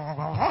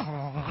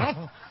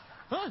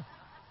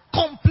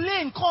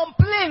 complain,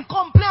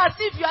 as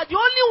if you are the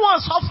only one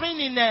suffering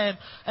in,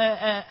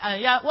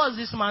 what's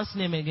this man's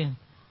name again?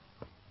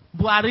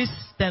 Buhari's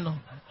tenor.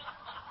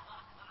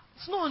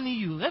 It's not only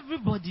you.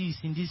 Everybody is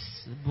in this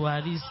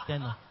Buhari's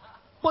tenor.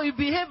 But you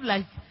behave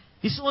like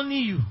it's only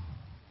you.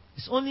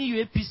 It's only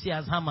you APC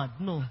has hammered.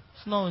 No,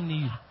 it's not only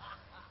you.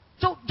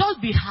 So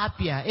just be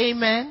happier.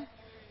 Amen.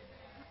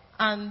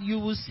 And you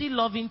will see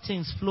loving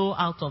things flow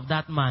out of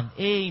that man.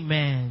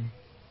 Amen.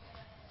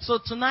 So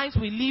tonight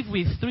we leave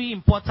with 3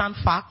 important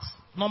facts.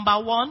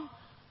 Number 1,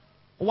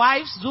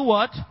 wives do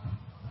what?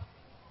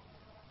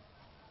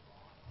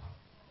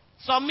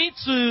 Submit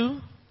to.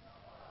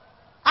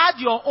 Add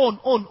your own.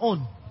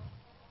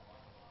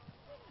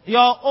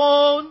 Your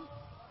own.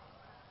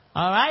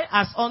 Alright,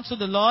 as unto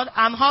the Lord.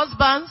 And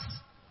husbands.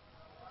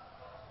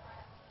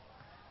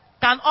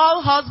 Can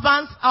all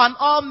husbands and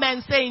all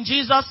men say in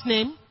Jesus'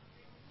 name,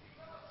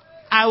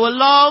 I will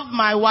love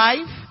my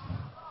wife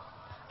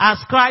as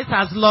Christ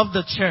has loved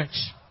the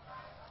church.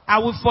 I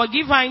will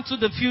forgive her into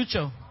the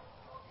future.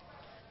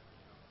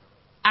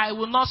 I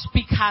will not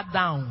speak her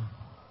down.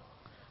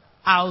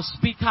 I will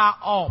speak her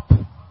up.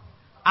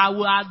 I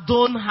will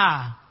adorn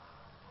her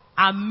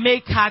and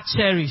make her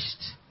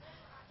cherished.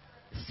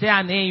 Say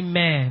an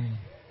amen.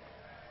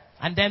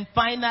 And then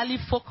finally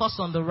focus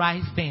on the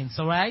right things,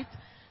 alright?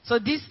 So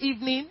this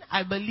evening,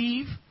 I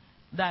believe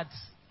that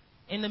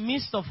in the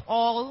midst of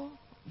all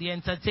the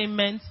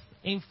entertainment,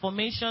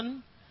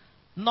 information,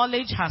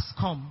 knowledge has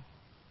come.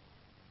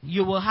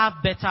 You will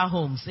have better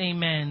homes.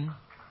 Amen.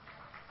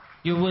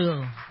 You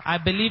will. I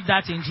believe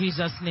that in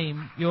Jesus'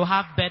 name. You'll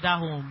have better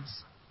homes.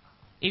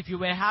 If you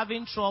were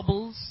having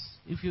troubles,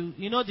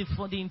 you know the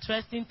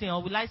interesting thing,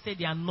 or will I say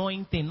the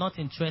annoying thing, not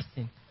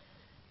interesting.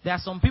 There are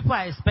some people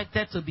I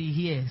expected to be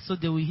here, so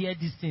they will hear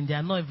this thing. They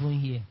are not even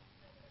here.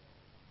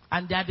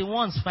 And they are the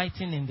ones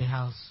fighting in the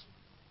house.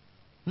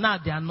 Now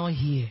they are not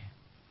here.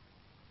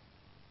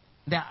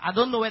 I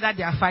don't know whether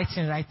they are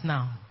fighting right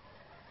now.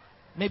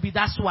 Maybe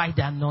that's why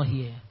they are not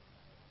here.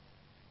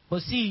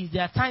 But see,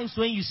 there are times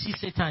when you see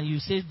Satan, you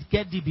say,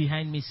 get thee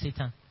behind me,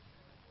 Satan.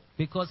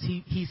 Because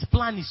his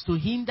plan is to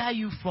hinder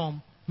you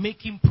from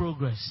making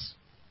progress.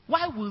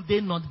 Why will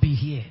they not be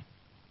here?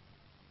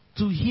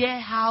 To hear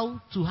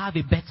how to have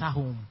a better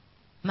home.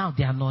 Now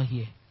they are not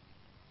here.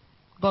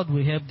 God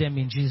will help them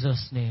in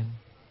Jesus' name.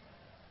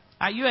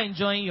 Are you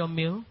enjoying your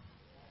meal?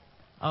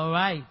 All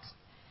right.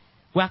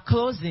 We're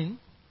closing.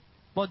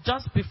 But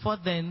just before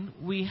then,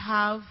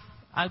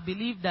 I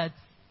believe that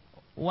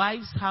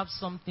wives have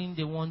something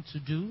they want to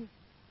do.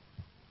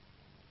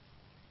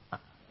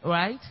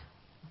 Right?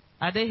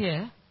 Are they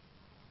here?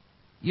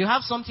 You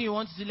have something you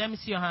want to do? Let me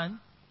see your hand.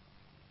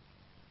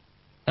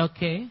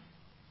 Okay.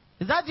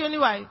 Is that the only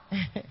way?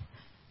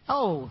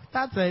 Oh,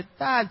 that's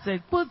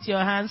it. Put your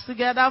hands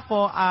together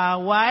for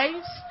our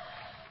wives.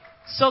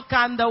 So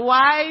can the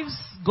wives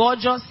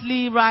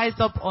gorgeously rise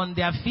up on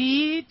their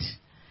feet?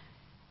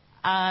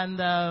 And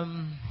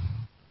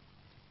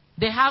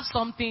they have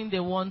something they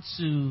want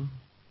to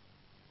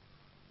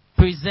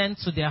present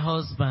to their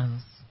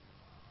husbands.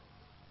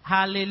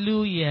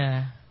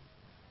 Hallelujah.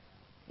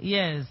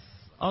 Yes.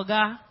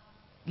 Oga,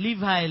 leave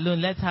her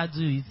alone. Let her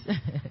do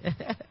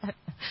it.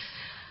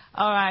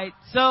 All right.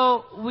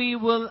 So we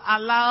will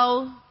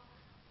allow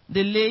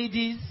the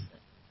ladies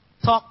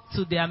talk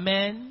to their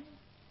men.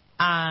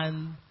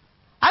 And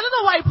I don't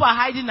know why people are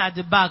hiding at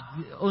the back.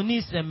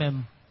 Onis.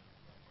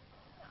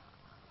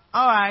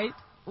 All right.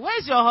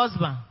 Where's your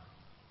husband?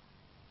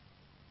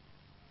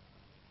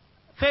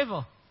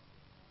 Favor.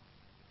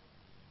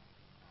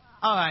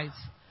 All right.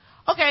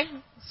 Okay.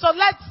 So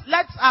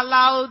let's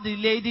allow the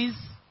ladies.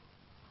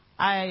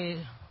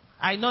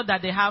 I know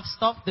that they have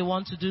stuff they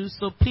want to do.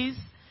 So please,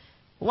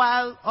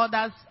 while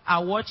others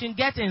are watching,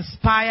 get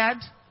inspired.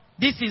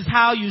 This is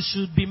how you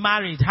should be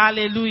married.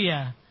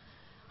 Hallelujah.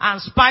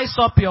 And spice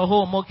up your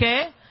home,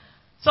 okay?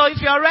 So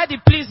if you're ready,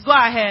 please go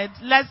ahead.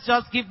 Let's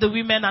just give the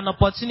women an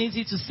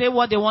opportunity to say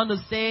what they want to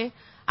say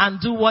and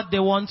do what they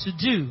want to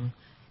do.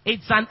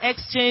 It's an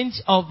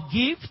exchange of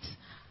gifts.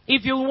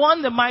 If you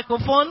want the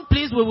microphone,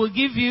 please, we will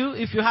give you.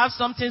 If you have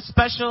something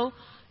special,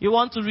 you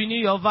want to renew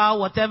your vow,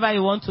 whatever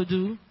you want to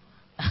do.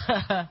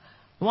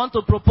 You want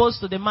to propose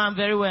to the man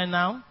very well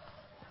now.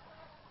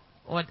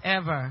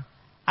 Whatever.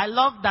 I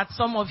love that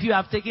some of you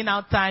have taken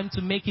out time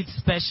to make it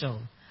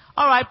special.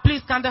 All right,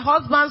 please, can the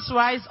husbands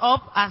rise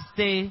up as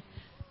they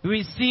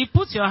receive?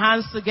 Put your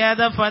hands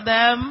together for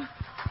them.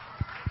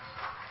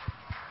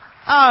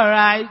 All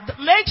right.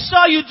 Make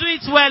sure you do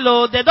it well,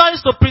 oh. They don't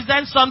used to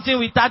present something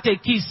without a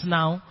kiss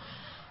now.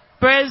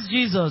 Praise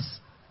Jesus.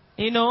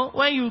 You know,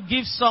 when you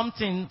give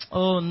something,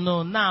 oh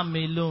no, now I'm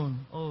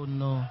alone. Oh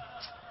no.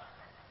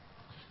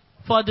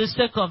 For the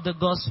sake of the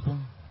gospel,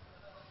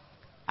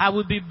 I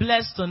will be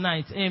blessed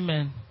tonight.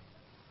 Amen.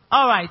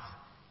 All right.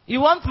 You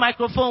want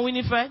microphone,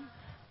 Winifred?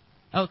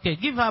 Okay,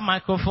 give her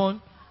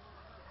microphone.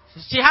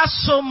 She has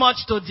so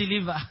much to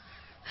deliver.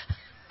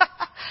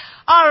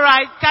 All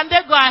right. Can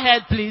they go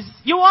ahead, please?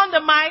 You want the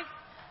mic?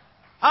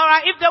 All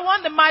right. If they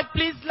want the mic,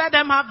 please let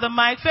them have the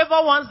mic.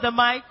 Favor wants the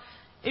mic.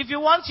 If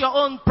you want your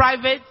own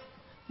private,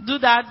 do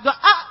that. Go.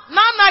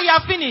 Now you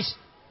are finished.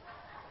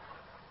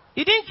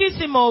 You didn't kiss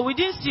him, oh. We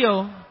didn't see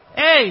you.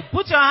 Hey,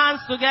 put your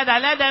hands together.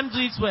 Let them do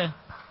it well.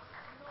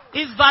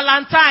 It's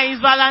Valentine.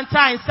 It's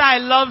Valentine. Say, I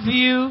love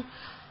you.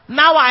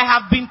 Now I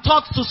have been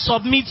taught to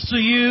submit to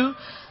you.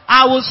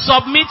 I will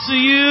submit to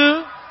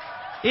you.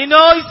 You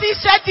know, you see,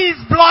 Shetty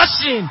is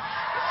blushing.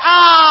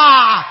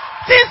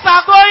 Things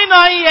are going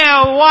on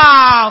here.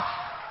 Wow.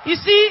 You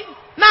see,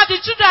 now the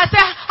children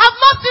say, I've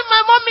not seen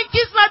my mommy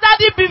kiss my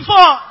daddy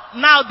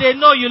before. Now they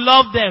know you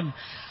love them.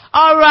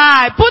 All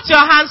right. Put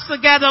your hands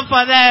together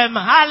for them.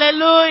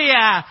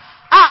 Hallelujah.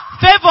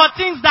 Favor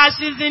thinks that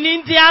she's in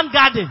Indian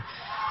garden.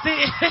 See,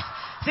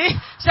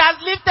 she has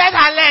lifted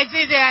her legs.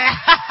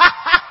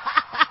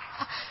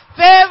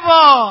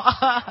 Favor.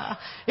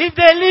 If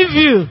they leave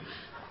you.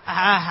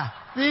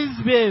 This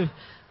babe.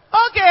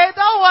 Okay,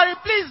 don't worry.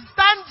 Please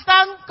stand.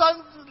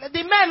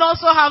 The men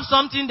also have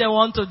something they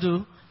want to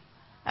do.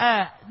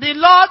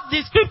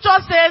 The scripture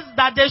says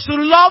that they should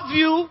love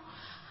you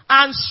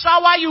and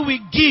shower you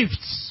with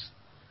gifts.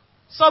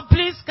 So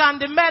please, can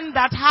the men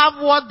that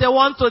have what they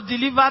want to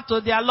deliver to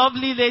their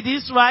lovely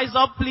ladies rise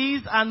up,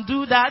 please, and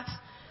do that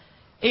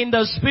in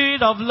the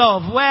spirit of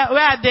love. Where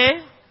are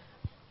they?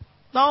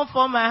 Don't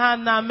form my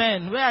hand now,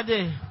 men. Where are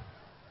they?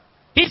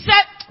 He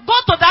said, go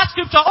to that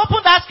scripture,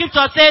 open that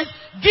scripture, says,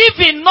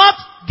 giving, not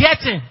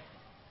getting.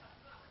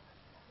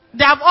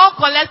 They have all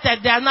collected,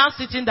 they are now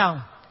sitting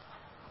down.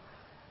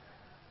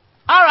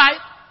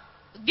 Alright.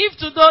 Give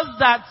to those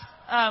that,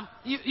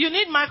 you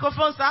need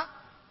microphone, sir?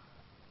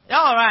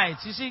 Alright,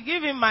 you see,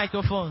 give him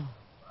microphone.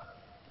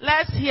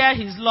 Let's hear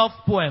his love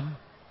poem.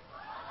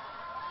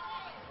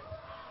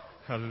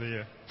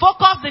 Hallelujah.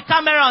 Focus the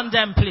camera on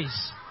them,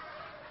 please.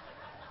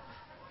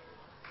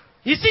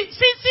 You see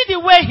the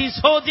way he's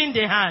holding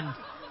the hand.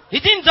 He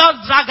didn't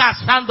just drag her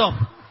stand up.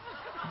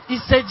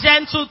 It's a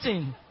gentle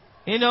thing.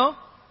 You know?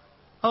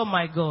 Oh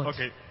my God.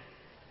 Okay.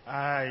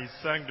 I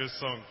sang this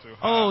song to her.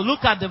 Oh,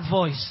 look at the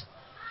voice.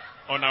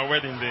 On our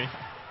wedding day.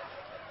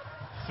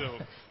 So,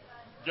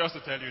 just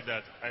to tell you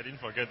that I didn't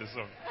forget the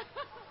song.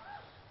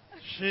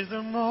 She's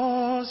the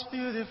most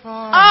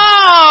beautiful.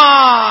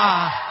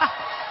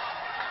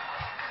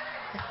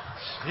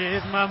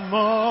 She's my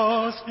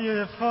most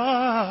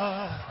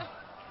beautiful.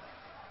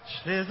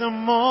 She's the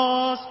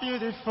most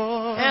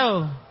beautiful.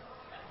 Oh.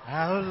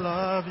 I'll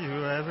love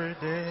you every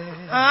day.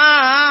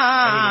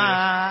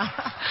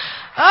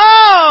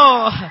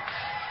 Oh.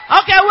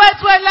 Okay,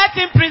 wait, let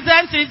him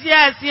present it.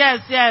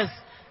 Yes.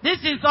 This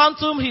is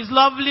unto his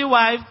lovely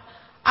wife.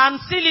 And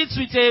seal it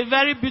with a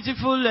very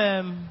beautiful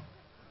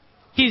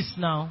kiss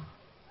now.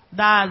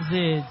 That's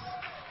it.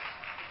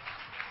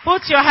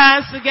 Put your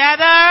hands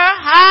together.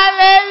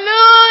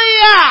 Hallelujah.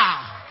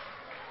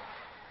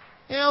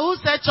 You know, who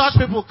said church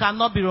people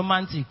cannot be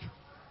romantic?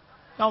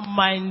 Don't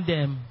mind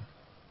them.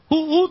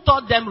 Who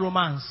taught them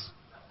romance?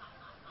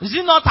 Is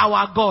it not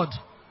our God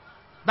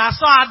that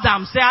saw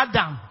Adam? Say,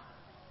 Adam,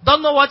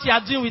 don't know what you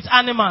are doing with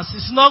animals.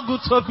 It's not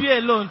good to be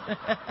alone.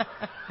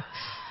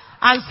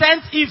 And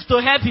sent Eve to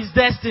help his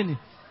destiny.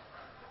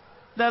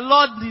 The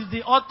Lord is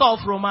the author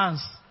of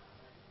romance.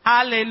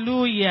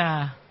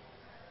 Hallelujah.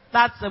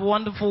 That's a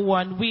wonderful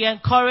one. We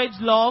encourage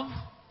love.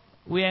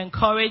 We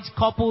encourage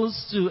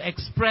couples to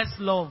express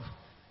love.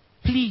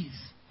 Please,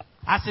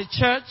 as a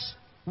church,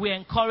 we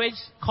encourage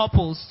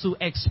couples to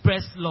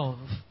express love.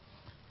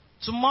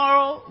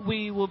 Tomorrow,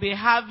 we will be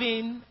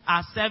having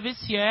our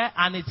service here,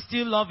 and it's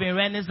still Love in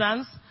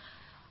Renaissance.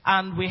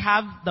 And we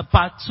have the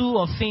part 2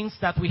 of things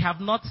that we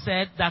have not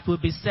said that will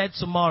be said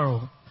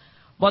tomorrow.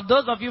 But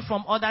those of you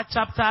from other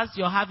chapters,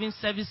 you're having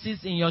services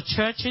in your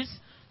churches.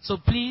 So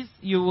please,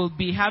 you will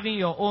be having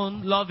your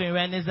own Love in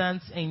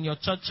Renaissance in your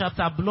church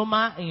chapter,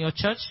 Bloomer in your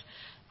church,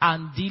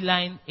 and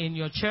D-Line in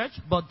your church.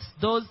 But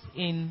those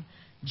in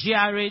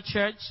GRA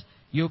Church,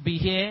 you'll be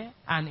here,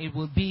 and it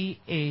will be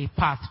a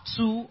part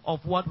 2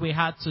 of what we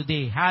had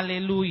today.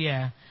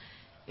 Hallelujah.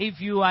 If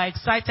you are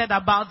excited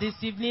about this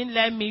evening,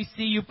 let me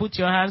see you put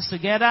your hands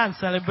together and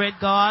celebrate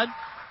God.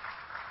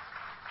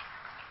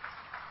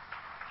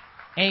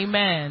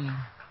 Amen.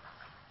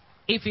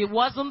 If it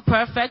wasn't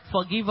perfect,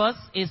 forgive us.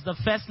 It's the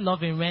first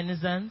Love in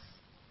Renaissance.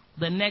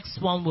 The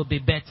next one will be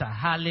better.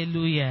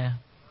 Hallelujah.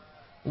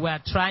 We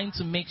are trying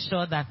to make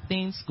sure that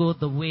things go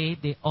the way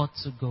they ought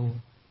to go.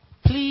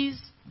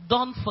 Please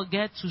don't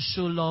forget to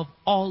show love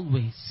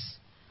always.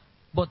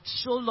 But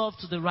show love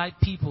to the right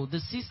people. The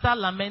sister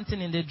lamenting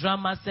in the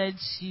drama said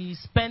she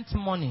spent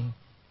money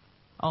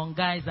on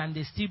guys and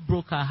they still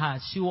broke her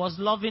heart. She was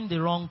loving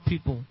the wrong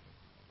people.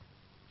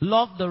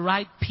 Love the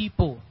right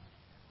people.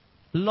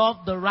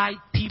 Love the right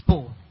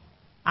people.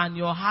 And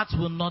your heart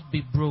will not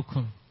be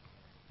broken.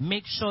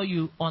 Make sure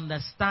you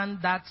understand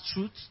that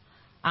truth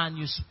and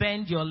you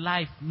spend your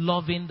life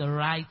loving the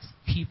right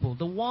people.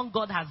 The one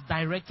God has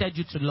directed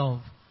you to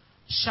love.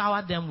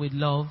 Shower them with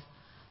love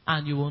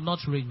and you will not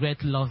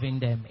regret loving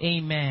them.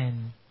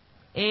 Amen.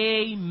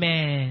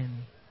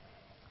 Amen.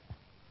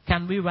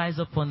 Can we rise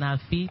up on our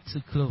feet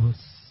to close?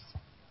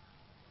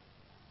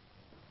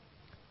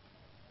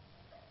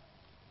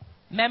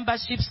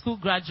 Membership school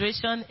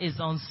graduation is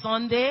on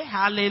Sunday.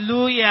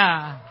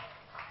 Hallelujah.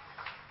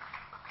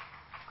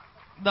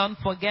 Don't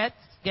forget,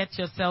 get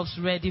yourselves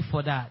ready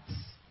for that.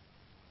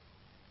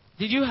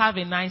 Did you have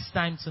a nice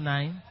time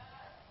tonight?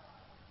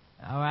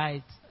 All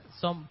right.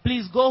 So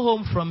please go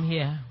home from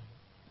here.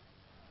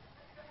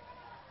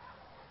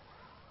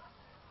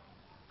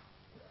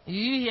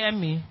 You hear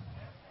me?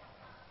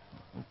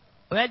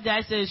 Where did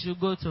I say you should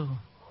go to?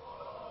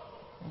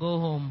 Go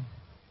home.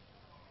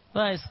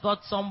 Don't escort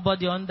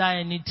somebody under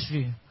any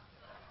tree.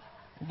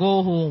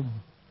 Go home.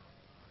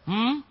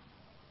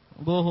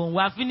 Go home. We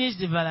have finished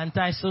the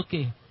Valentine's.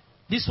 Okay.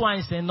 This one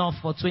is enough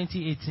for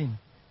 2018.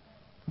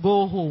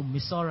 Go home.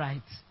 It's all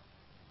right.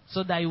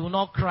 So that you will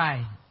not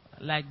cry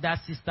like that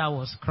sister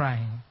was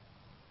crying.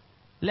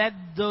 Let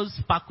those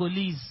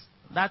pacolis,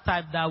 that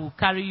type that will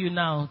carry you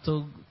now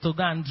to go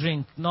and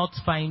drink, not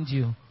find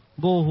you.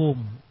 Go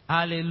home.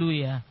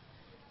 Hallelujah.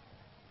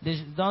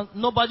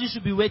 Nobody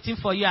should be waiting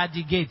for you at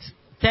the gate.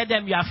 Tell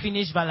them you are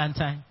finished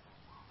Valentine.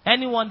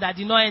 Anyone that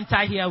did not enter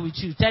here with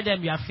you, tell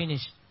them you are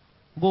finished.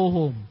 Go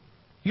home.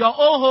 Your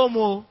own home,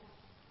 oh.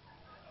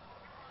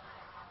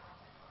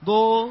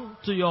 Go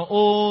to your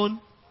own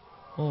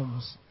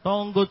homes.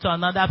 Don't go to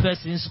another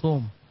person's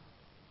home.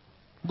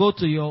 Go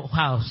to your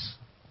house.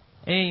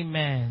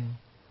 Amen.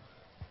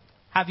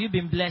 Have you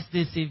been blessed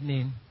this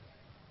evening?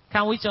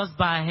 Can we just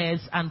bow our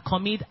heads and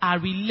commit our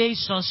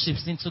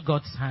relationships into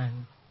God's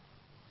hand?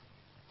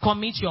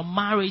 Commit your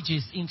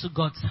marriages into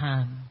God's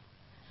hand.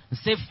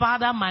 Say,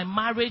 Father, my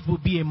marriage will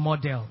be a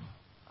model.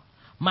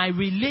 My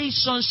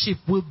relationship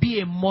will be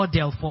a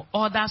model for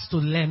others to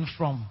learn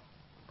from.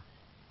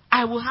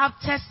 I will have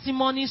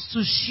testimonies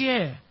to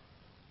share.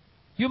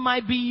 You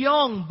might be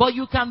young, but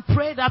you can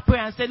pray that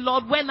prayer and say,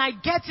 Lord, when I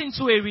get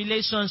into a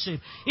relationship,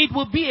 it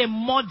will be a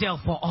model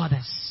for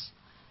others.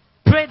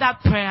 Pray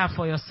that prayer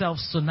for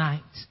yourselves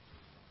tonight.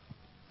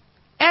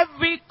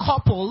 Every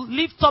couple,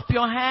 lift up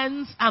your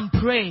hands and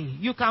pray.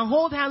 You can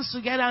hold hands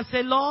together and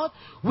say, Lord,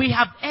 we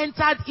have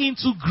entered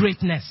into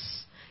greatness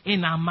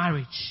in our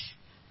marriage.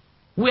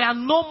 We are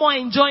no more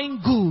enjoying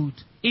good.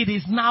 It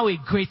is now a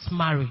great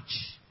marriage.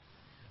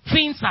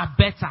 Things are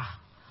better.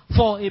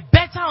 For a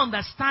better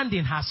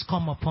understanding has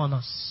come upon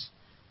us.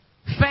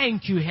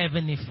 Thank you,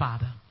 Heavenly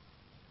Father.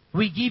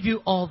 We give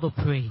you all the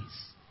praise.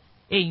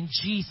 In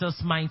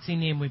Jesus' mighty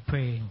name we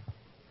pray.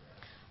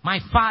 My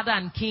Father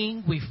and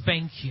King, we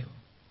thank you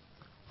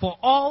for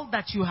all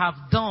that you have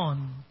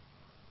done.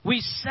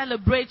 We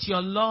celebrate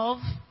your love.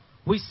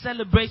 We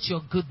celebrate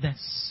your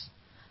goodness.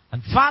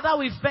 And Father,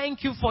 we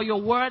thank you for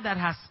your word that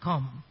has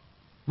come.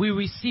 We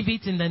receive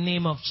it in the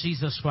name of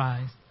Jesus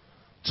Christ.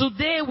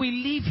 Today we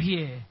live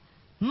here,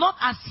 not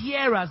as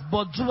hearers,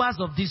 but doers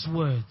of these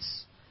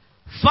words.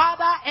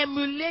 Father,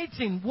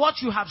 emulating what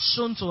you have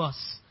shown to us,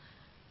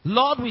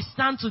 Lord, we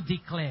stand to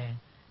declare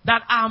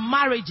that our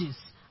marriages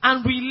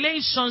and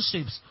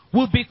relationships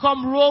will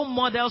become role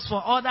models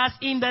for others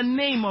in the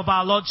name of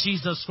our Lord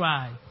Jesus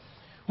Christ.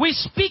 We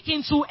speak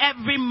into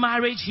every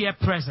marriage here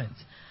present.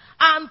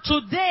 And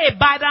today,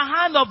 by the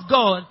hand of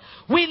God,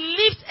 we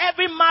lift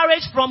every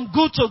marriage from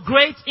good to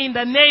great in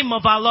the name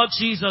of our Lord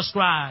Jesus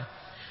Christ.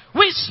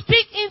 We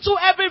speak into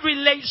every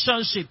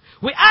relationship.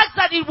 We ask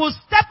that it will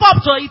step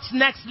up to its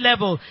next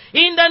level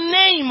in the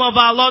name of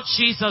our Lord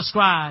Jesus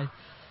Christ.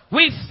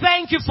 We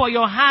thank you for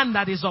your hand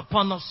that is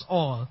upon us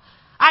all.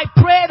 I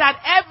pray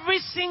that every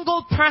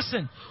single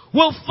person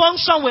will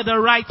function with the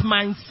right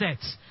mindset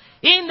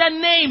in the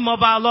name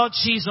of our Lord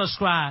Jesus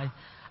Christ.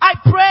 I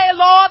pray,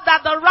 Lord,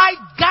 that the right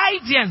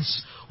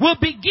guidance will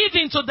be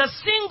given to the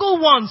single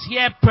ones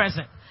here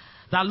present.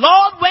 The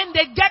Lord, when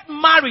they get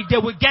married, they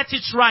will get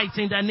it right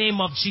in the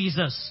name of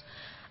Jesus.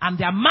 And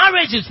their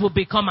marriages will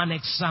become an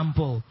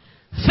example.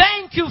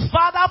 Thank you,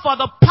 Father, for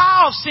the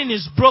power of sin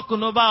is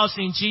broken over us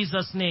in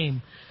Jesus'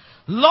 name.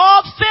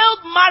 Lord,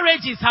 failed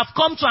marriages have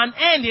come to an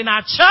end in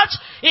our church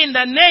in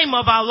the name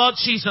of our Lord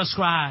Jesus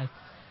Christ.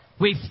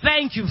 We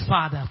thank you,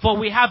 Father, for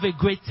we have a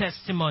great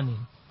testimony.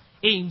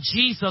 In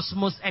Jesus'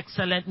 most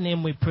excellent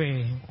name we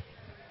pray.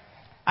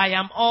 I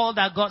am all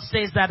that God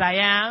says that I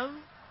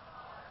am.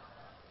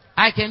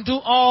 I can do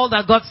all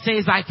that God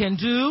says I can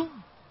do.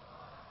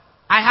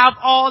 I have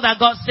all that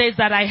God says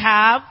that I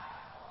have.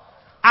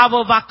 I've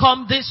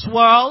overcome this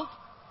world.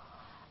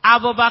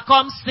 I've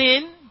overcome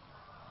sin,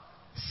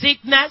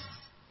 sickness,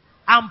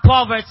 and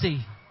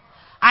poverty.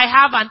 I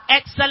have an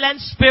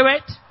excellent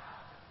spirit.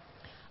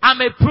 I'm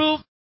a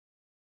proof.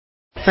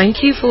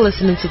 Thank you for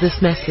listening to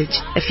this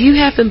message. If you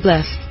have been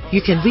blessed,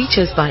 you can reach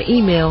us by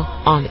email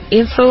on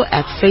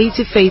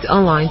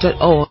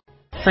info@faith2faithonline.org.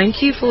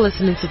 Thank you for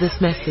listening to this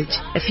message.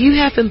 If you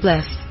have been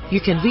blessed, you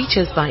can reach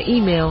us by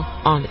email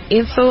on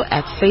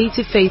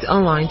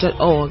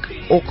info@faith2faithonline.org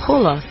or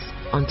call us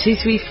on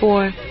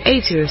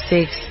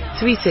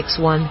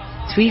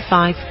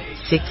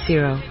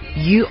 234-806-361-3560.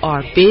 You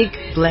are big,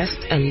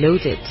 blessed, and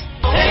loaded.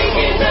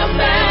 Taking the